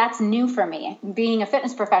 That's new for me. Being a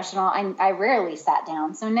fitness professional, I rarely sat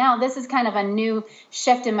down. So now this is kind of a new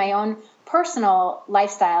shift in my own personal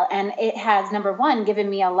lifestyle. And it has, number one, given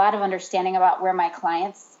me a lot of understanding about where my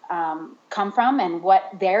clients come from and what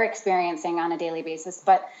they're experiencing on a daily basis.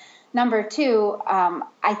 But number two,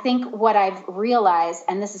 I think what I've realized,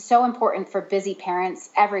 and this is so important for busy parents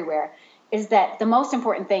everywhere, is that the most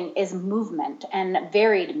important thing is movement and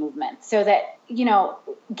varied movement. So that,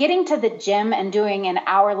 getting to the gym and doing an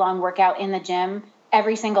hour-long workout in the gym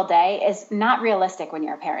every single day is not realistic when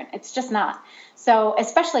you're a parent. It's just not. So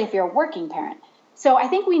especially if you're a working parent. So I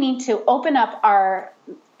think we need to open up our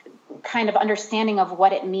kind of understanding of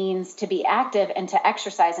what it means to be active and to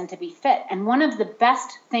exercise and to be fit. And one of the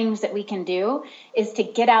best things that we can do is to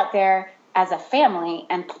get out there as a family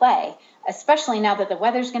and play, especially now that the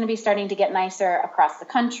weather's going to be starting to get nicer across the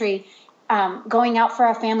country. Going out for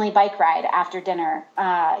a family bike ride after dinner,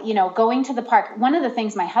 going to the park. One of the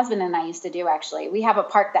things my husband and I used to do, actually, we have a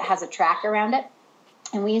park that has a track around it,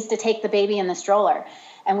 and we used to take the baby in the stroller,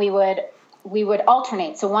 and we would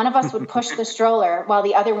alternate. So one of us would push the stroller while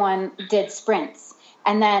the other one did sprints.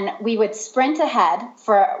 And then we would sprint ahead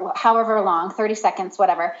for however long, 30 seconds,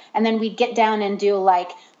 whatever. And then we'd get down and do like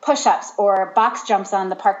push-ups or box jumps on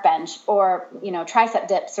the park bench or, tricep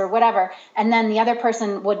dips or whatever. And then the other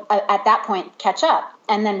person would, at that point, catch up.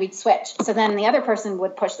 And then we'd switch. So then the other person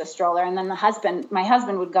would push the stroller. And then my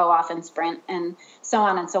husband would go off and sprint, and so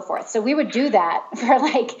on and so forth. So we would do that for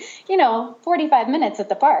 45 minutes at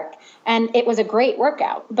the park. And it was a great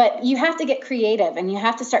workout. But you have to get creative, and you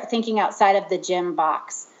have to start thinking outside of the gym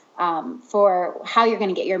box for how you're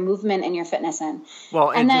going to get your movement and your fitness in.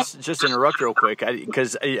 Well, and then, just interrupt real quick,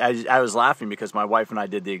 because I was laughing because my wife and I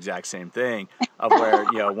did the exact same thing of where,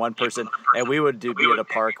 one person, and we would be at a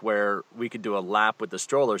park where we could do a lap with the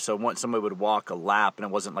stroller. So somebody would walk a lap, and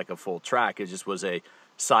it wasn't like a full track. It just was a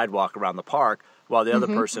sidewalk around the park, while the other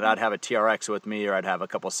person, I'd have a TRX with me, or I'd have a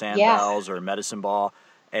couple sandbells or a medicine ball.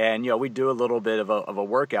 And, we'd do a little bit of a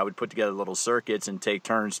workout. We'd put together little circuits and take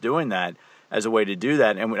turns doing that as a way to do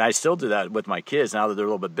that. And I still do that with my kids now that they're a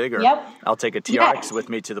little bit bigger. Yep. I'll take a TRX with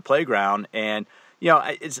me to the playground. And,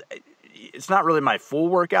 it's not really my full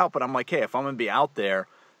workout, but I'm like, hey, if I'm going to be out there,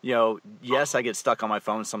 yes, I get stuck on my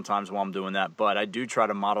phone sometimes while I'm doing that, but I do try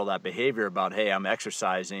to model that behavior about, hey, I'm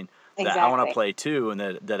exercising, that I want to play too, and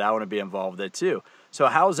that I want to be involved with it too. So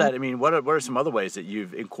how's that? I mean, what are some other ways that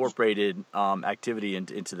you've incorporated activity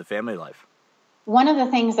into the family life? one of the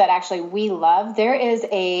things that actually we love, there is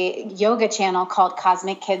a yoga channel called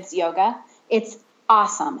Cosmic Kids Yoga. It's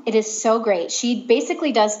awesome. It is so great. She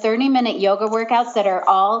basically does 30-minute yoga workouts that are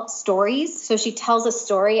all stories. So she tells a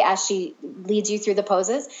story as she leads you through the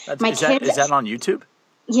poses. Is that on YouTube?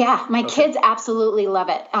 Yeah, my kids absolutely love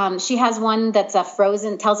it. She has one that's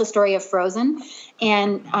tells a story of Frozen.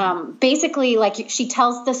 And basically, like, she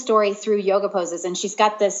tells the story through yoga poses. And she's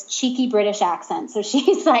got this cheeky British accent. So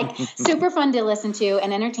she's like super fun to listen to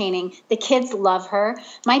and entertaining. The kids love her.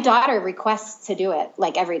 My daughter requests to do it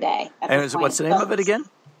like every day. And what's the name of it again?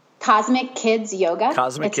 Cosmic Kids Yoga.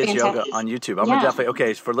 Cosmic Kids Yoga on YouTube. I'm gonna definitely,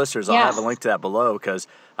 okay, for listeners, I'll have a link to that below, because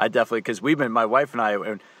my wife and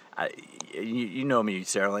I, you know me,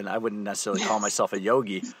 Saralyn, I wouldn't necessarily call myself a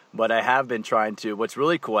yogi, but I have been trying to. What's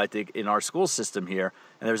really cool, I think, in our school system here,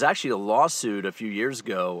 and there was actually a lawsuit a few years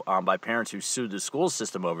ago by parents who sued the school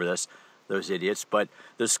system over this, those idiots, but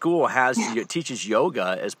the school teaches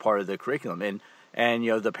yoga as part of the curriculum, and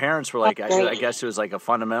the parents were like, I guess it was like a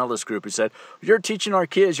fundamentalist group who said, "You're teaching our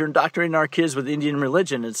kids, you're indoctrinating our kids with Indian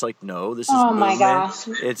religion." It's like, no, this is movement. My gosh.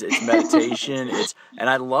 It's meditation. And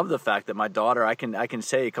I love the fact that my daughter, I can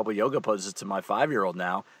say a couple yoga poses to my 5-year-old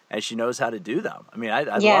now, and she knows how to do them. I mean, I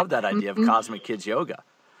love that idea of Cosmic Kids Yoga.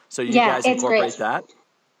 So you guys incorporate that?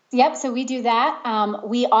 Yep. So we do that.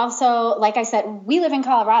 We also, like I said, we live in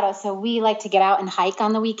Colorado, so we like to get out and hike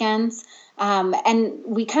on the weekends. And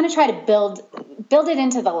we kind of try to build it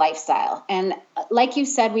into the lifestyle. And like you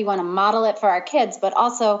said, we want to model it for our kids, but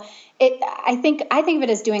also I think of it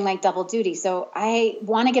as doing like double duty. So I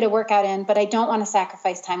want to get a workout in, but I don't want to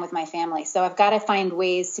sacrifice time with my family. So I've got to find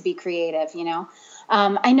ways to be creative,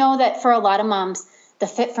 I know that for a lot of moms, the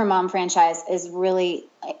Fit for Mom franchise is really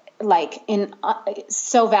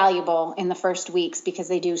so valuable in the first weeks, because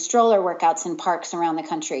they do stroller workouts in parks around the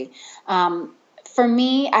country. For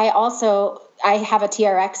me, I have a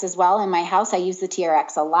TRX as well in my house. I use the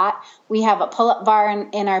TRX a lot. We have a pull-up bar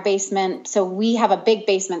in our basement. So we have a big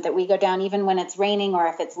basement that we go down even when it's raining or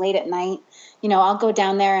if it's late at night. I'll go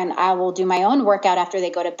down there and I will do my own workout after they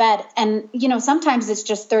go to bed. And, sometimes it's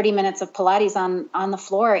just 30 minutes of Pilates on the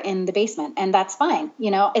floor in the basement, and that's fine.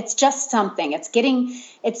 It's just something.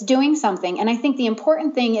 It's doing something. And I think the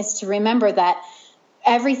important thing is to remember that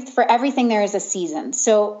for everything there is a season.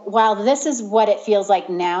 So while this is what it feels like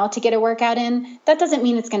now to get a workout in, that doesn't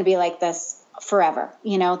mean it's going to be like this forever.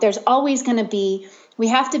 There's always going to be, we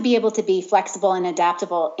have to be able to be flexible and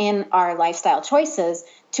adaptable in our lifestyle choices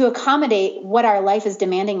to accommodate what our life is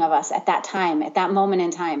demanding of us at that time, at that moment in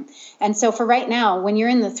time. And so for right now, when you're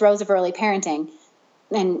in the throes of early parenting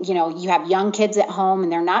and, you have young kids at home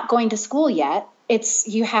and they're not going to school yet,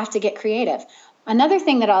 you have to get creative. Another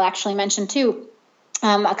thing that I'll actually mention too,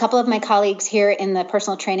 a couple of my colleagues here in the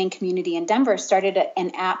personal training community in Denver started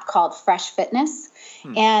an app called Fresh Fitness.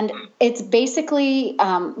 And it's basically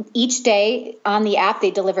each day on the app, they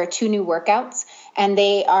deliver 2 new workouts. And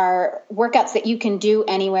they are workouts that you can do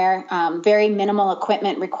anywhere, very minimal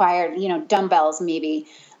equipment required, dumbbells maybe.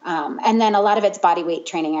 And then a lot of it's body weight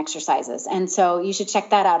training exercises. And so you should check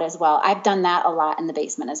that out as well. I've done that a lot in the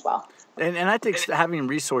basement as well. And I think having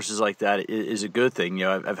resources like that is a good thing.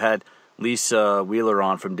 I've had Lisa Wheeler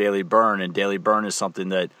on from Daily Burn, and Daily Burn is something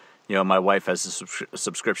that my wife has a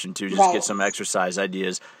subscription to, just get some exercise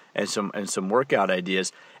ideas and some workout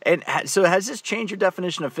ideas. And so has this changed your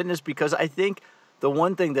definition of fitness? Because I think the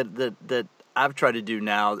one thing that I've tried to do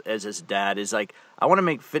now as a dad is like, I want to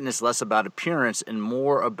make fitness less about appearance and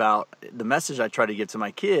more about the message I try to give to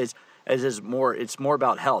my kids it's more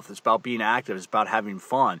about health. It's about being active. It's about having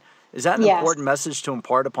fun. Is that an important message to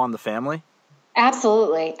impart upon the family?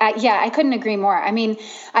 Absolutely. I couldn't agree more. I mean,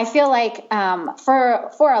 I feel like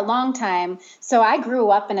for a long time, so I grew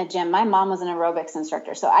up in a gym. My mom was an aerobics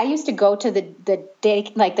instructor. So I used to go to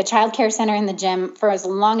the child care center in the gym for as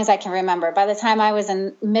long as I can remember. By the time I was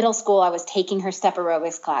in middle school, I was taking her step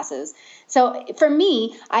aerobics classes. So for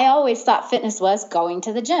me, I always thought fitness was going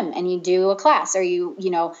to the gym and you do a class or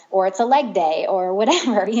or it's a leg day or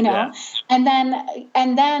whatever, Yeah. And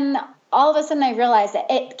then all of a sudden I realized that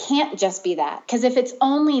it can't just be that, because if it's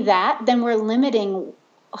only that, then we're limiting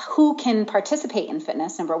who can participate in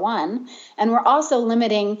fitness, number one. And we're also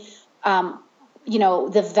limiting,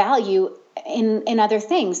 the value in other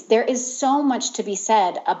things. There is so much to be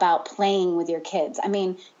said about playing with your kids. I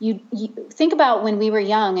mean, you think about when we were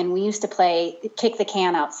young and we used to play kick the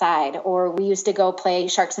can outside, or we used to go play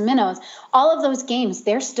sharks and minnows. All of those games,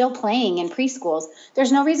 they're still playing in preschools.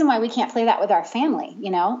 There's no reason why we can't play that with our family,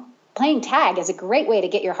 Playing tag is a great way to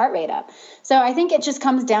get your heart rate up. So I think it just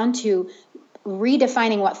comes down to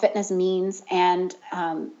redefining what fitness means, and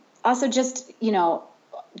also just,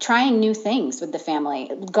 trying new things with the family,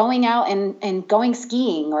 going out and going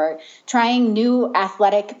skiing or trying new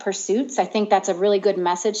athletic pursuits. I think that's a really good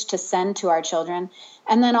message to send to our children.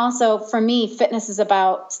 And then also for me, fitness is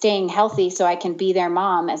about staying healthy so I can be their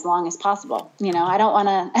mom as long as possible.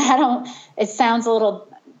 It sounds a little,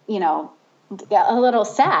 a little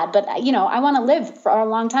sad, but I want to live for a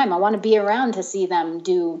long time. I want to be around to see them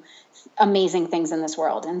do amazing things in this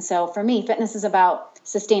world. And so for me, fitness is about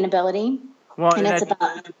sustainability. Well, and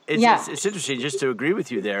it's interesting just to agree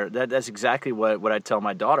with you there. That's exactly what I tell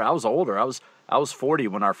my daughter. I was older. I was 40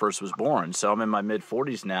 when our first was born, so I'm in my mid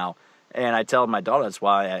 40s now. And I tell my daughter that's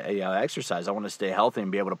why I exercise. I want to stay healthy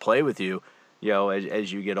and be able to play with you,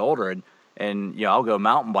 as you get older. And I'll go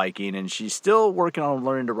mountain biking, and she's still working on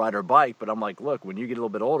learning to ride her bike. But I'm like, look, when you get a little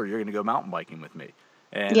bit older, you're going to go mountain biking with me,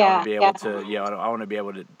 and I want to be able to, I want to be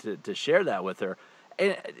able to share that with her.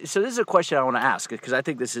 And so this is a question I want to ask because I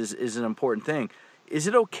think this is an important thing. Is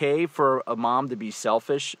it okay for a mom to be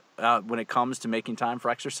selfish when it comes to making time for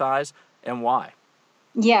exercise, and why?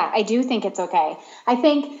 Yeah, I do think it's okay. I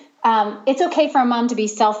think it's okay for a mom to be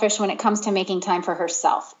selfish when it comes to making time for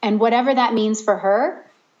herself. And whatever that means for her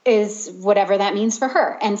is whatever that means for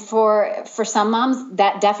her. And for some moms,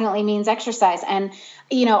 that definitely means exercise. And,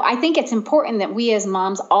 I think it's important that we as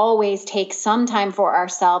moms always take some time for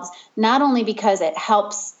ourselves, not only because it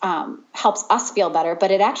helps us feel better,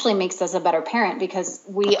 but it actually makes us a better parent because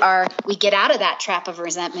we get out of that trap of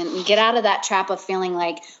resentment. We get out of that trap of feeling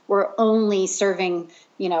like we're only serving,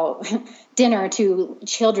 dinner to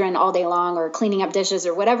children all day long or cleaning up dishes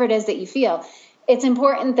or whatever it is that you feel. It's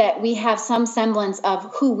important that we have some semblance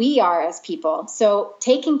of who we are as people. So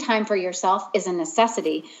taking time for yourself is a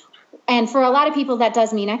necessity. And for a lot of people, that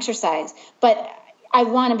does mean exercise. But I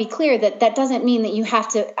want to be clear that doesn't mean that you have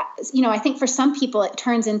to, I think for some people it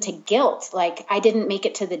turns into guilt. Like I didn't make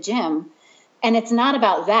it to the gym. And it's not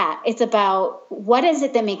about that. It's about what is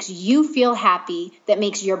it that makes you feel happy, that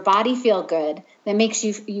makes your body feel good, that makes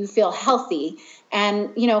you feel healthy.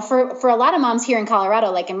 And, for a lot of moms here in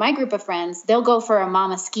Colorado, like in my group of friends, they'll go for a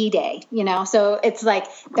mama ski day, so it's like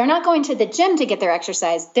they're not going to the gym to get their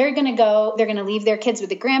exercise. They're going to leave their kids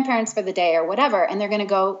with the grandparents for the day or whatever, and they're going to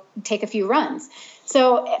go take a few runs.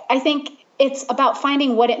 So I think it's about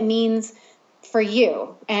finding what it means for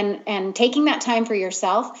you and taking that time for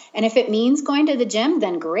yourself. And if it means going to the gym,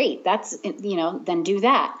 then great. That's, then do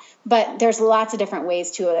that. But there's lots of different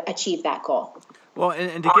ways to achieve that goal. Well,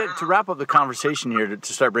 and to wrap up the conversation here,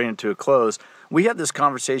 to start bringing it to a close, we had this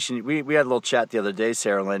conversation, we had a little chat the other day,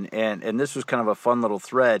 Saralyn, and this was kind of a fun little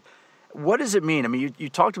thread. What does it mean? I mean, you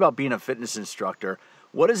talked about being a fitness instructor.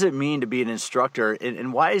 What does it mean to be an instructor,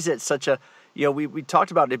 and why is it such a, we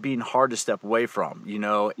talked about it being hard to step away from,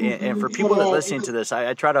 and for people that are listening to this,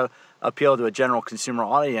 I try to appeal to a general consumer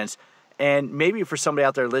audience, and maybe for somebody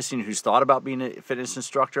out there listening who's thought about being a fitness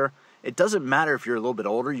instructor, it doesn't matter if you're a little bit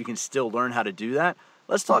older, you can still learn how to do that.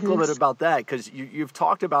 Let's talk a little bit about that because you've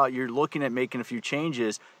talked about you're looking at making a few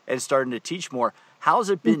changes and starting to teach more. How's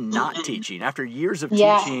it been not teaching after years of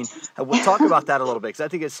teaching? We'll talk about that a little bit because I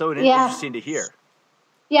think it's so interesting to hear.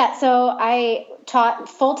 Yeah, so I taught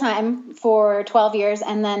full-time for 12 years,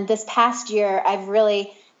 and then this past year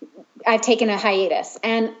I've taken a hiatus.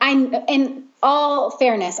 And in all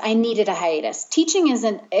fairness, I needed a hiatus. Teaching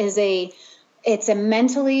it's a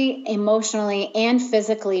mentally, emotionally, and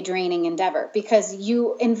physically draining endeavor because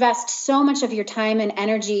you invest so much of your time and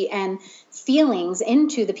energy and feelings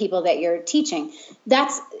into the people that you're teaching.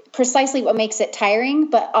 That's precisely what makes it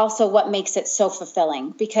tiring, but also what makes it so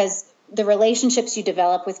fulfilling because the relationships you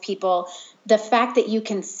develop with people, the fact that you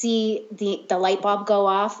can see the light bulb go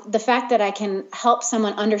off, the fact that I can help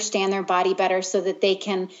someone understand their body better so that they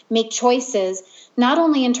can make choices, not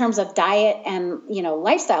only in terms of diet and,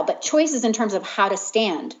 lifestyle, but choices in terms of how to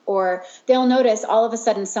stand, or they'll notice all of a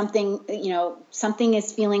sudden something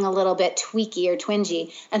is feeling a little bit tweaky or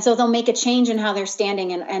twingy. And so they'll make a change in how they're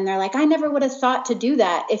standing. And they're like, I never would have thought to do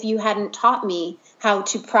that if you hadn't taught me how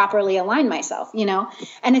to properly align myself,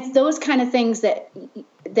 and it's those kind of things that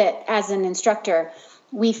as an instructor,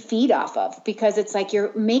 we feed off of because it's like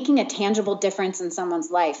you're making a tangible difference in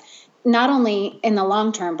someone's life, not only in the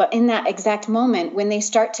long term, but in that exact moment when they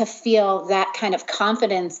start to feel that kind of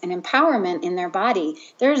confidence and empowerment in their body.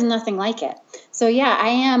 There's nothing like it. So yeah,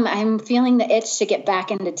 I'm feeling the itch to get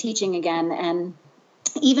back into teaching again. And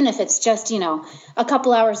even if it's just, a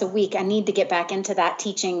couple hours a week, I need to get back into that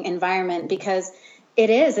teaching environment because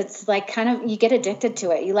it's like kind of, you get addicted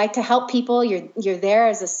to it. You like to help people. You're there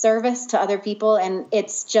as a service to other people. And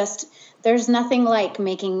it's just, there's nothing like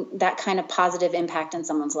making that kind of positive impact in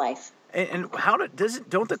someone's life. And how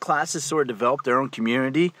don't the classes sort of develop their own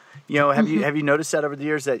community? Have you noticed that over the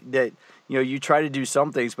years that you try to do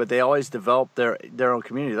some things, but they always develop their own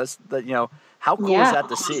community. How cool is that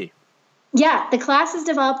to see? Yeah, the classes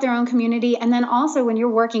develop their own community. And then also when you're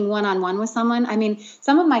working one-on-one with someone, I mean,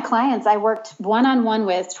 some of my clients I worked one-on-one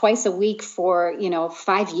with twice a week for,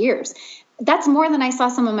 5 years. That's more than I saw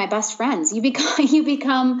some of my best friends. You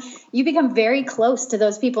become very close to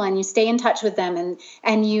those people, and you stay in touch with them,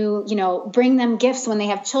 and you bring them gifts when they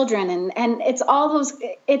have children, and it's all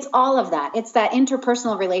of that. It's that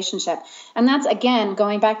interpersonal relationship. And that's, again,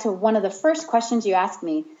 going back to one of the first questions you asked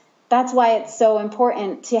me. That's why it's so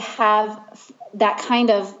important to have that kind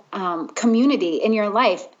of community in your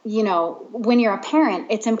life. When you're a parent,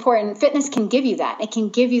 it's important. Fitness can give you that. It can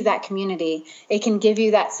give you that community. It can give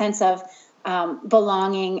you that sense of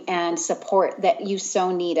belonging and support that you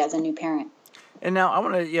so need as a new parent. And now I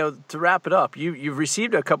want to wrap it up. You've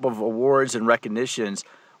received a couple of awards and recognitions.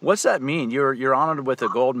 What's that mean? You're honored with a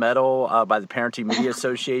gold medal by the Parenting Media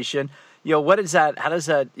Association. What is that? How does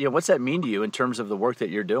that? What's that mean to you in terms of the work that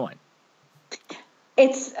you're doing?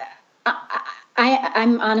 It's.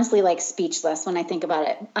 I'm honestly speechless when I think about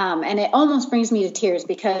it. And it almost brings me to tears,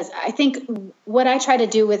 because I think what I try to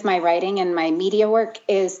do with my writing and my media work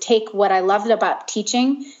is take what I loved about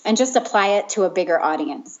teaching and just apply it to a bigger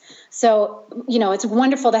audience. So, it's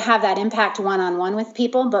wonderful to have that impact one-on-one with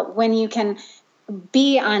people, but when you can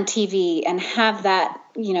be on TV and have that,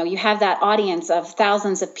 you have that audience of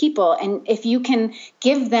thousands of people, and if you can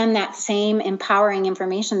give them that same empowering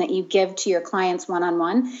information that you give to your clients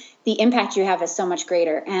one-on-one, the impact you have is so much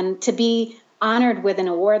greater. And to be honored with an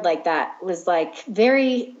award like that was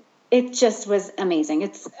it just was amazing.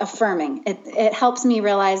 It's affirming. It helps me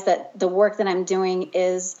realize that the work that I'm doing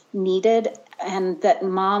is needed, and that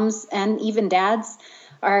moms and even dads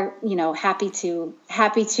are, happy to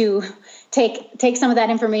take some of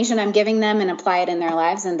that information I'm giving them and apply it in their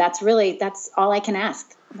lives. And that's all I can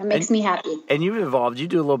ask. That makes me happy. And you've evolved. You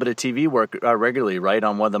do a little bit of TV work regularly, right?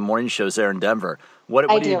 On one of the morning shows there in Denver.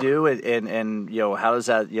 What do you do? And how does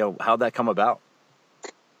that, how'd that come about?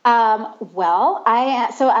 Well,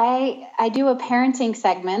 I do a parenting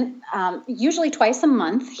segment, usually twice a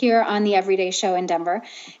month here on the Everyday Show in Denver.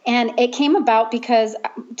 And it came about because,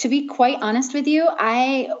 to be quite honest with you,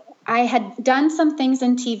 I had done some things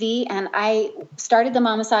in TV, and I started the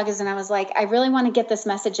Mama Sagas, and I was like, I really want to get this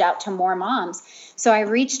message out to more moms. So I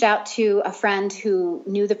reached out to a friend who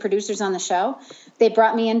knew the producers on the show. They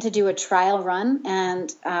brought me in to do a trial run,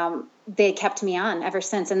 and they kept me on ever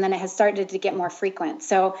since. And then it has started to get more frequent.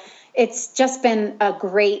 So it's just been a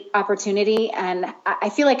great opportunity, and I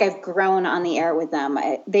feel like I've grown on the air with them.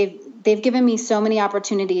 They've given me so many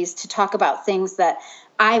opportunities to talk about things that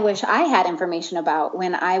I wish I had information about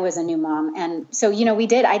when I was a new mom. And so,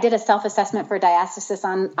 I did a self-assessment for diastasis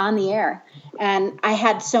on the air. And I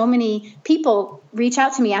had so many people reach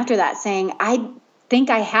out to me after that saying, I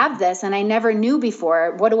think I have this and I never knew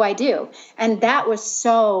before. What do I do? And that was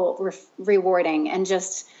so rewarding. And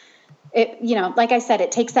just, like I said,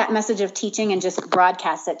 it takes that message of teaching and just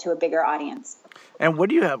broadcasts it to a bigger audience. And what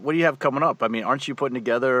do you have coming up? I mean, aren't you putting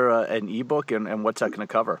together an ebook, and what's that going to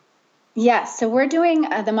cover? Yes. So we're doing,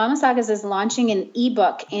 the Mama Sagas is launching an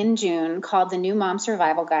ebook in June called The New Mom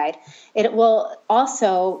Survival Guide. It will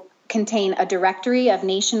also contain a directory of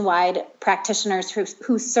nationwide practitioners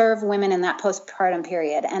who serve women in that postpartum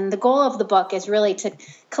period. And the goal of the book is really to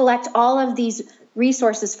collect all of these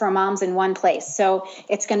resources for moms in one place. So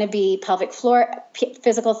it's going to be pelvic floor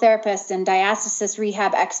physical therapists and diastasis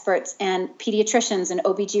rehab experts and pediatricians and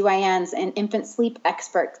OBGYNs and infant sleep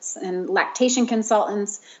experts and lactation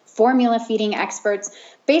consultants, formula feeding experts,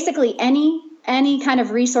 basically any kind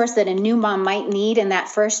of resource that a new mom might need in that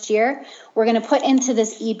first year, we're going to put into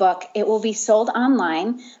this ebook. It will be sold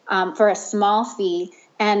online for a small fee,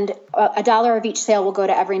 and $1 of each sale will go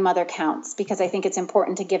to Every Mother Counts, because I think it's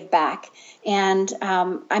important to give back. And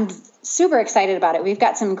I'm super excited about it. We've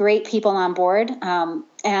got some great people on board, and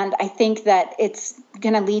I think that it's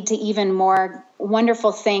going to lead to even more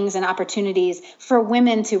wonderful things and opportunities for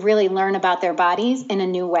women to really learn about their bodies in a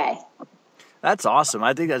new way. That's awesome.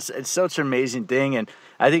 I think it's such an amazing thing, and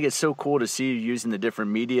I think it's so cool to see you using the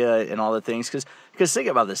different media and all the things. Because think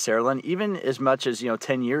about this, Saralyn. Even as much as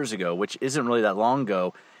 10 years ago, which isn't really that long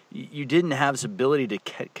ago, you didn't have this ability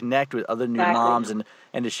to connect with other new moms and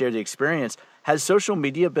to share the experience. Has social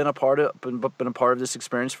media been a part of this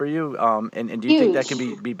experience for you? And do you think that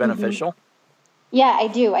can be beneficial? Mm-hmm. Yeah, I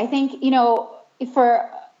do. I think for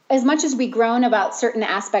as much as we've grown about certain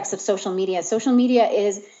aspects of social media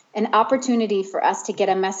is an opportunity for us to get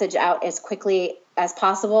a message out as quickly as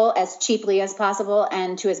possible, as cheaply as possible,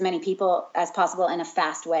 and to as many people as possible in a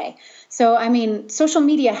fast way. So, I mean, social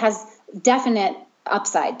media has definite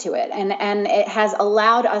upside to it, and it has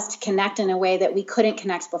allowed us to connect in a way that we couldn't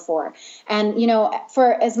connect before. And, you know,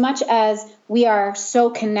 for as much as we are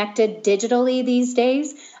so connected digitally these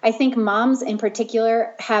days, I think moms in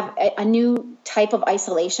particular have a new type of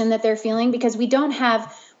isolation that they're feeling, because we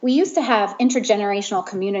used to have intergenerational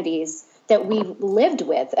communities that we lived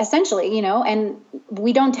with, essentially, you know, and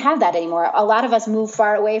we don't have that anymore. A lot of us moved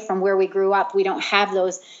far away from where we grew up. We don't have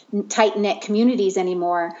those tight-knit communities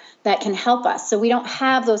anymore that can help us. So we don't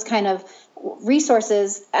have those kind of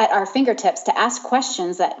resources at our fingertips to ask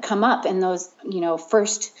questions that come up in those, you know,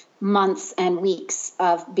 first months and weeks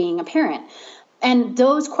of being a parent. And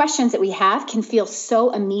those questions that we have can feel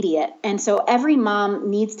so immediate. And so every mom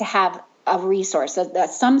needs to have a resource,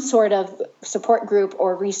 some sort of support group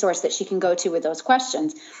or resource that she can go to with those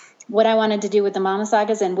questions. What I wanted to do with the Mama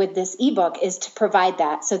Sagas and with this ebook is to provide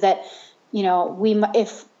that, so that, you know,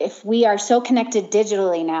 if we are so connected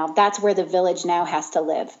digitally now, that's where the village now has to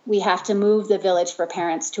live. We have to move the village for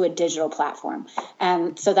parents to a digital platform.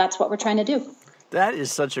 And so that's what we're trying to do. That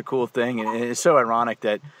is such a cool thing. And it's so ironic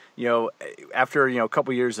that, you know, after, you know, a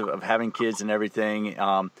couple years of having kids and everything,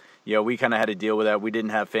 you know, we kind of had to deal with that. We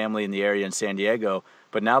didn't have family in the area in San Diego.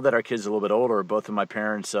 But now that our kids are a little bit older, both of my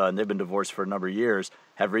parents, and they've been divorced for a number of years,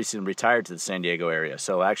 have recently retired to the San Diego area.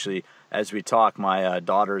 So actually, as we talk, my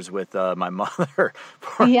daughter's with my mother,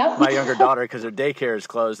 Yep. my younger daughter, because her daycare is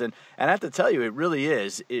closed. And I have to tell you, it really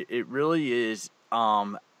is. It really is.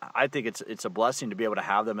 I think it's a blessing to be able to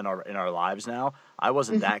have them in our lives now. I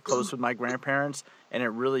wasn't that close with my grandparents, and it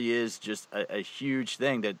really is just a huge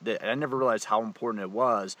thing that I never realized how important it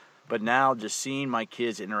was. But now, just seeing my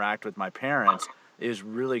kids interact with my parents is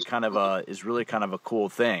really kind of a cool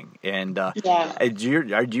thing. And Yeah. do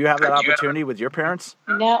you have that opportunity with your parents?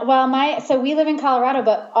 No, well, so we live in Colorado,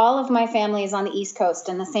 but all of my family is on the East Coast,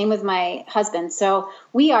 and the same with my husband. So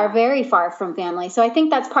we are very far from family. So I think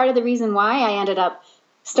that's part of the reason why I ended up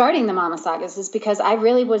starting the Mama Sagas, is because I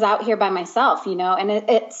really was out here by myself, you know, and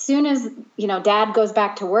as soon as, you know, dad goes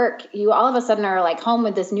back to work, you all of a sudden are like home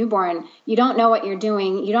with this newborn. You don't know what you're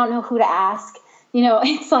doing. You don't know who to ask. You know,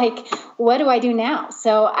 it's like, what do I do now?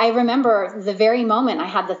 So I remember the very moment I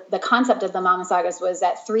had the concept of the Mama Sagas was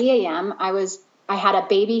at 3 a.m. I had a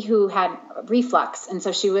baby who had reflux, and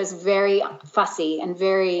so she was very fussy and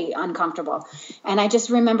very uncomfortable. And I just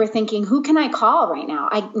remember thinking, who can I call right now?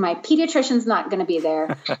 My pediatrician's not going to be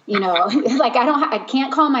there. You know, like I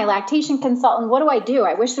can't call my lactation consultant. What do I do?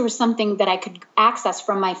 I wish there was something that I could access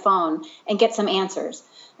from my phone and get some answers.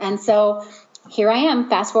 And so here I am,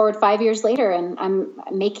 fast forward 5 years later, and I'm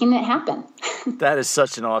making it happen. That is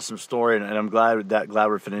such an awesome story, and I'm glad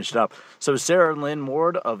we're finished up. So Saralyn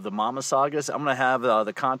Ward of the Mama Sagas, I'm going to have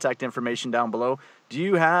the contact information down below. Do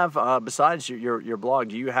you have, besides your blog,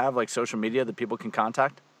 do you have like social media that people can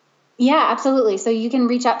contact? Yeah, absolutely. So you can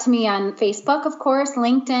reach out to me on Facebook, of course,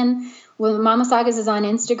 LinkedIn. Well, Mama Sagas is on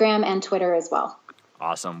Instagram and Twitter as well.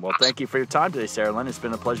 Awesome. Well, thank you for your time today, Saralyn. It's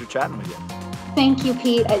been a pleasure chatting with you. Thank you,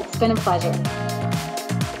 Pete. It's been a pleasure.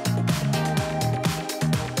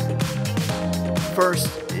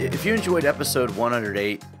 First, if you enjoyed episode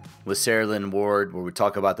 108 with Saralyn Ward, where we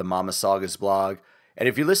talk about the Mama Sagas blog, and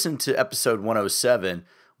if you listen to episode 107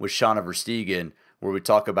 with Shauna Verstegen, where we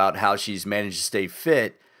talk about how she's managed to stay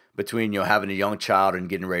fit between, you know, having a young child and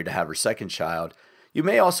getting ready to have her second child, you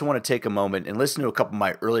may also want to take a moment and listen to a couple of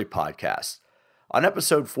my early podcasts. On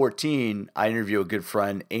episode 14, I interview a good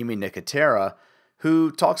friend, Amy Nicotera,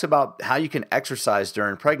 who talks about how you can exercise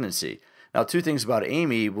during pregnancy. Now, two things about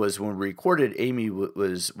Amy was when we recorded, Amy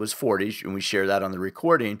was 40, and we share that on the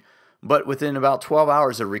recording. But within about 12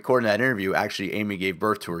 hours of recording that interview, actually, Amy gave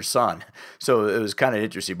birth to her son. So it was kind of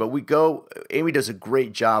interesting. But Amy does a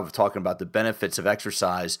great job of talking about the benefits of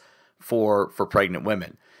exercise for pregnant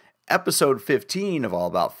women. Episode 15 of All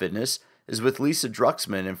About Fitness is with Lisa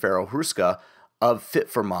Druxman and Farrell Hruska of Fit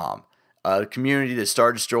for Mom, a community that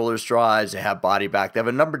started Stroller Strides. They have Body Back. They have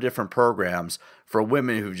a number of different programs for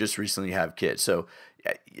women who just recently have kids. So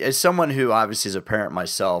as someone who obviously is a parent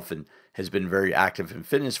myself and has been very active in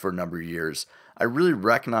fitness for a number of years, I really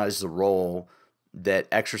recognize the role that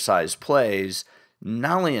exercise plays,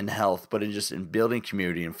 not only in health, but in building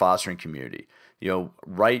community and fostering community. You know,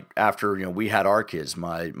 right after, you know, we had our kids,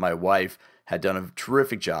 my wife had done a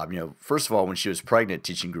terrific job. You know, first of all, when she was pregnant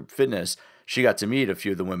teaching group fitness, she got to meet a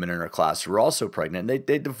few of the women in her class who were also pregnant. And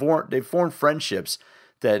they formed friendships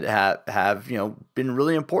that have you know, been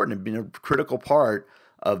really important and been a critical part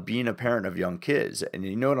of being a parent of young kids. And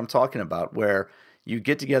you know what I'm talking about, where you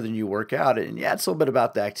get together and you work out. And yeah, it's a little bit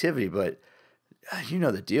about the activity, but you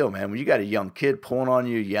know the deal, man. When you got a young kid pulling on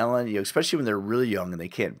you, yelling, especially when they're really young and they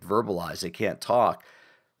can't verbalize, they can't talk,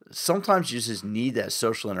 sometimes you just need that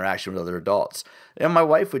social interaction with other adults. And my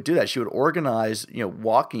wife would do that. She would organize,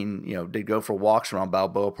 walking, they'd go for walks around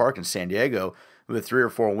Balboa Park in San Diego with 3 or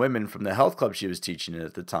 4 women from the health club she was teaching in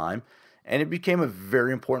at the time. And it became a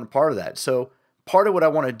very important part of that. So part of what I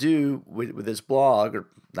want to do with this blog, or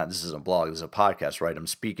not, this isn't a blog, this is a podcast, right? I'm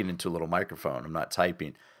speaking into a little microphone. I'm not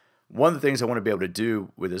typing. One of the things I want to be able to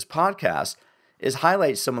do with this podcast is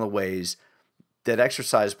highlight some of the ways that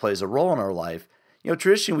exercise plays a role in our life.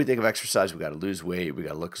 Traditionally we think of exercise, we got to lose weight, we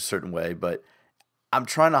got to look a certain way, but I'm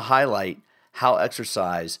trying to highlight how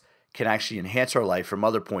exercise can actually enhance our life from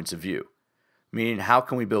other points of view. Meaning, how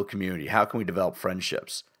can we build community? How can we develop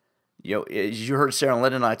friendships? As you heard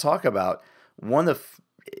Saralyn and I talk about,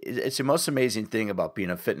 it's the most amazing thing about being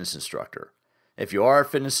a fitness instructor. If you are a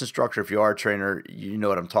fitness instructor, if you are a trainer, you know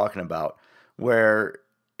what I'm talking about, where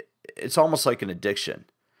it's almost like an addiction,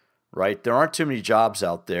 right? There aren't too many jobs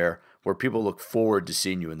out there where people look forward to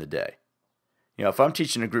seeing you in the day. If I'm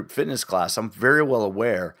teaching a group fitness class, I'm very well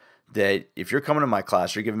aware that if you're coming to my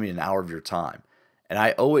class, you're giving me an hour of your time. And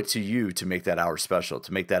I owe it to you to make that hour special,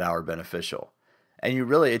 to make that hour beneficial. And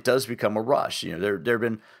it does become a rush. There have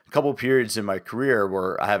been a couple of periods in my career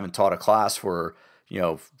where I haven't taught a class for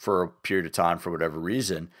a period of time for whatever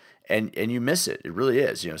reason. And you miss it. It really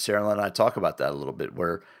is. Saralyn and I talk about that a little bit,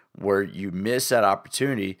 where you miss that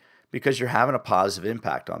opportunity because you're having a positive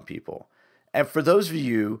impact on people. And for those of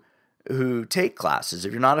you who take classes,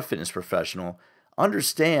 if you're not a fitness professional,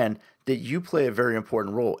 understand that you play a very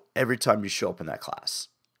important role every time you show up in that class.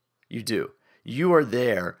 You do. You are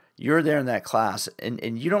there. You're there in that class,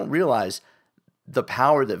 and you don't realize the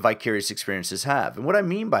power that vicarious experiences have. And what I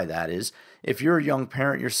mean by that is, if you're a young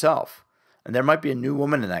parent yourself, and there might be a new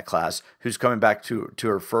woman in that class who's coming back to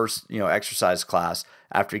her first exercise class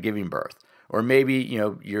after giving birth. Or maybe,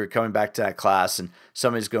 you're coming back to that class and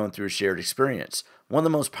somebody's going through a shared experience. One of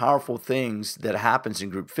the most powerful things that happens in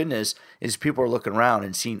group fitness is people are looking around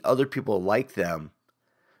and seeing other people like them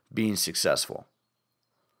being successful.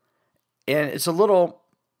 And it's a little,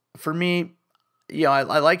 for me, I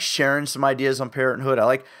like sharing some ideas on parenthood.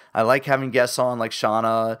 I like having guests on like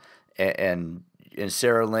Shauna and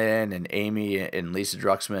Saralyn and Amy and Lisa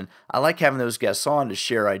Druxman. I like having those guests on to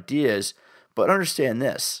share ideas, but understand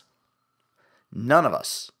this. None of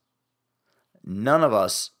us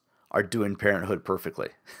are doing parenthood perfectly.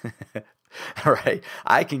 All right.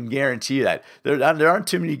 I can guarantee that. There aren't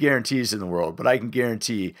too many guarantees in the world, but I can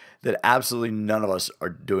guarantee that absolutely none of us are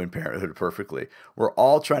doing parenthood perfectly. We're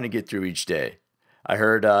all trying to get through each day. I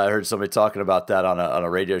heard somebody talking about that on a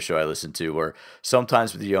radio show I listened to, where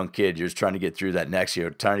sometimes with a young kid, you're just trying to get through that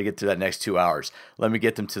trying to get through that next 2 hours. Let me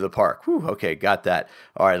get them to the park. Whew, okay, got that.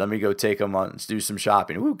 All right, let me go take them on, do some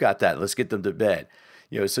shopping. Whew, got that. Let's get them to bed.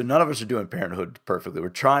 So none of us are doing parenthood perfectly. We're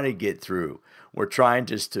trying to get through. We're trying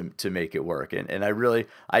just to make it work. And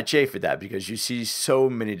I chafe at that because you see so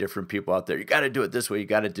many different people out there. You got to do it this way. You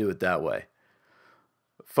got to do it that way.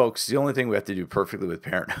 Folks, the only thing we have to do perfectly with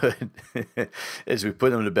parenthood is we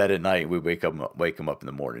put them to bed at night and we wake them up in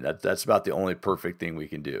the morning. That's about the only perfect thing we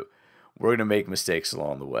can do. We're going to make mistakes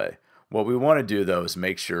along the way. What we want to do, though, is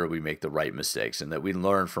make sure we make the right mistakes and that we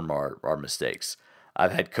learn from our mistakes.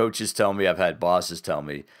 I've had coaches tell me, I've had bosses tell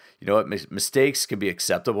me, you know what, mistakes can be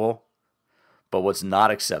acceptable, but what's not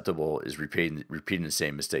acceptable is repeating the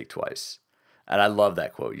same mistake twice. And I love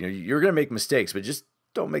that quote. You're going to make mistakes, but just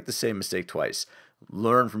don't make the same mistake twice.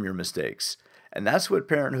 Learn from your mistakes. And that's what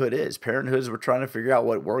parenthood is. Parenthood is we're trying to figure out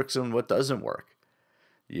what works and what doesn't work.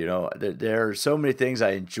 There are so many things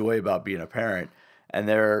I enjoy about being a parent. And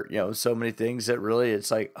there are, so many things that really,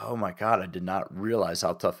 it's like, oh my God, I did not realize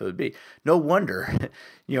how tough it would be. No wonder,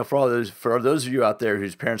 for those of you out there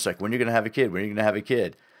whose parents are like, when are you going to have a kid? When are you going to have a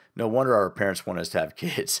kid? No wonder our parents want us to have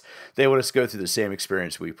kids. They want us to go through the same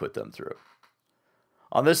experience we put them through.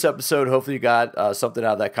 On this episode, hopefully you got something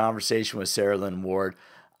out of that conversation with Saralyn Ward.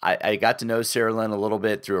 I got to know Saralyn a little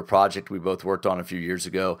bit through a project we both worked on a few years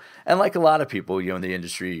ago. And like a lot of people, in the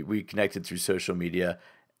industry, we connected through social media.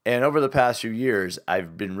 And over the past few years,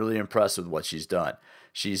 I've been really impressed with what she's done.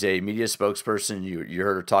 She's a media spokesperson. You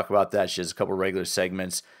heard her talk about that. She has a couple of regular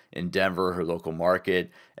segments in Denver, her local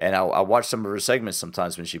market. And I watch some of her segments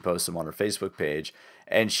sometimes when she posts them on her Facebook page.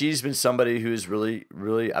 And she's been somebody who's really,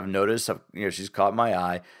 really, I've noticed, she's caught my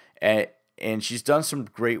eye. And she's done some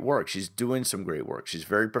great work. She's doing some great work. She's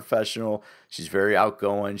very professional. She's very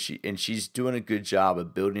outgoing. She's doing a good job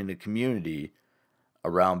of building a community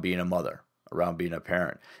around being a mother. around being a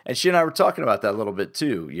parent. And she and I were talking about that a little bit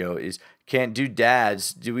too.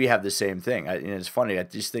 Do we have the same thing? It's funny. I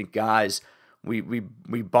just think guys, we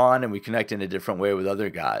bond and we connect in a different way with other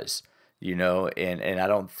guys, and I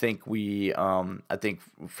don't think I think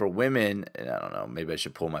for women, and I don't know, maybe I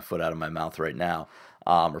should pull my foot out of my mouth right now,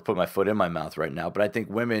 or put my foot in my mouth right now. But I think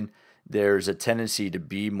women, there's a tendency to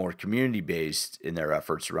be more community-based in their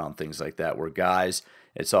efforts around things like that, where guys,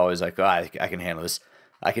 it's always like, oh, I can handle this.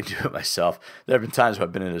 I can do it myself. There have been times where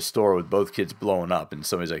I've been in a store with both kids blowing up, and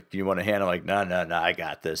somebody's like, do you want a hand? I'm like, no, I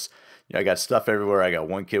got this. I got stuff everywhere. I got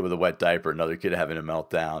one kid with a wet diaper, another kid having a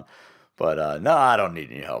meltdown. But no, I don't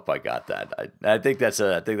need any help. I got that. I think that's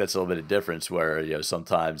a little bit of difference where,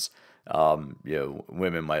 sometimes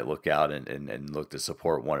women might look out and look to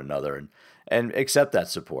support one another and accept that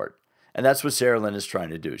support. And that's what Saralyn is trying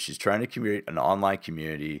to do. She's trying to create an online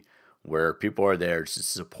community where people are there to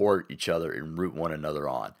support each other and root one another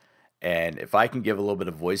on. And if I can give a little bit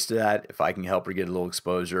of voice to that, if I can help her get a little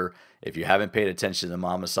exposure, if you haven't paid attention to the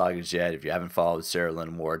Mama Sagas yet, if you haven't followed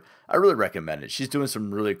Saralyn Ward, I really recommend it. She's doing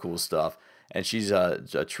some really cool stuff, and she's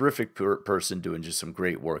a terrific person doing just some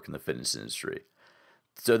great work in the fitness industry.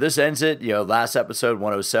 So this ends it. Last episode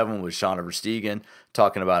 107 was Shauna Verstegen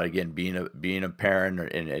talking about, again, being a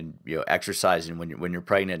parent and exercising when you're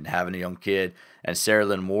pregnant and having a young kid. And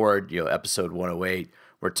Saralyn Ward, episode 108,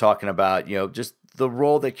 we're talking about just the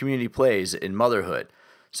role that community plays in motherhood.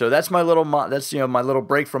 So that's my little my little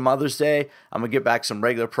break from Mother's Day. I'm gonna get back some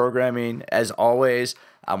regular programming as always.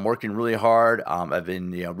 I'm working really hard. I've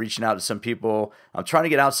been reaching out to some people. I'm trying to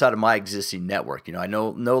get outside of my existing network. I know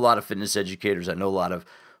a lot of fitness educators. I know a lot of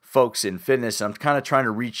folks in fitness. I'm kind of trying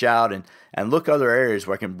to reach out and look other areas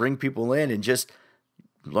where I can bring people in and just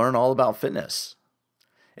learn all about fitness.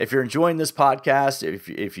 If you're enjoying this podcast,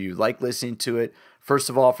 if you like listening to it, first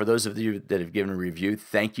of all, for those of you that have given a review,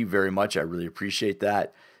 thank you very much. I really appreciate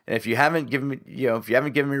that. And if you haven't given me, if you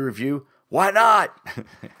haven't given me a review, why not?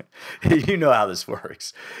 You know how this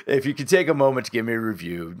works. If you can take a moment to give me a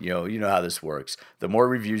review, you know how this works. The more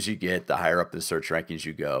reviews you get, the higher up the search rankings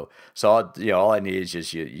you go. So all I need is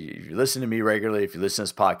just you listen to me regularly. If you listen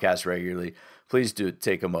to this podcast regularly, please do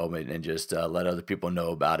take a moment and just let other people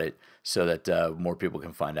know about it so that more people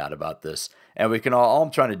can find out about this. And we can all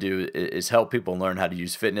I'm trying to do is help people learn how to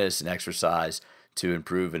use fitness and exercise to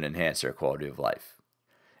improve and enhance their quality of life.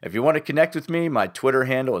 If you want to connect with me, my Twitter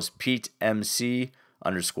handle is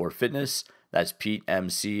PeteMC_fitness. That's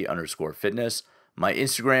PeteMC_fitness. My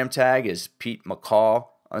Instagram tag is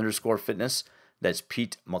PeteMcCall_fitness. That's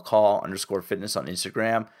PeteMcCall_fitness on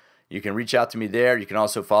Instagram. You can reach out to me there. You can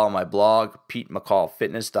also follow my blog,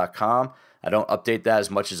 PeteMcCallFitness.com. I don't update that as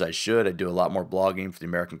much as I should. I do a lot more blogging for the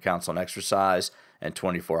American Council on Exercise and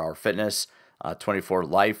 24-Hour Fitness. 24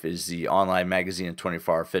 Life is the online magazine of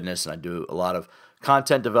 24-Hour Fitness, and I do a lot of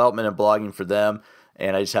content development and blogging for them.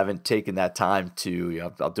 And I just haven't taken that time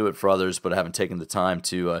to, I'll do it for others, but I haven't taken the time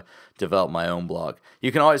to develop my own blog.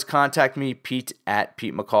 You can always contact me,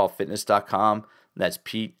 Pete@PeteMcCallFitness.com. That's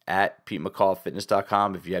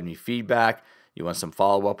Pete@PeteMcCallFitness.com. If you have any feedback, you want some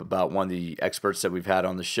follow-up about one of the experts that we've had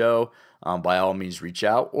on the show, by all means reach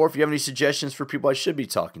out. Or if you have any suggestions for people I should be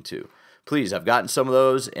talking to, please, I've gotten some of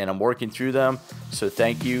those and I'm working through them. So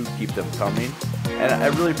thank you. Keep them coming. And I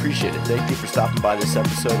really appreciate it. Thank you for stopping by this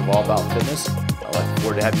episode of All About Fitness. I look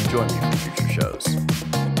forward to having you join me for future shows.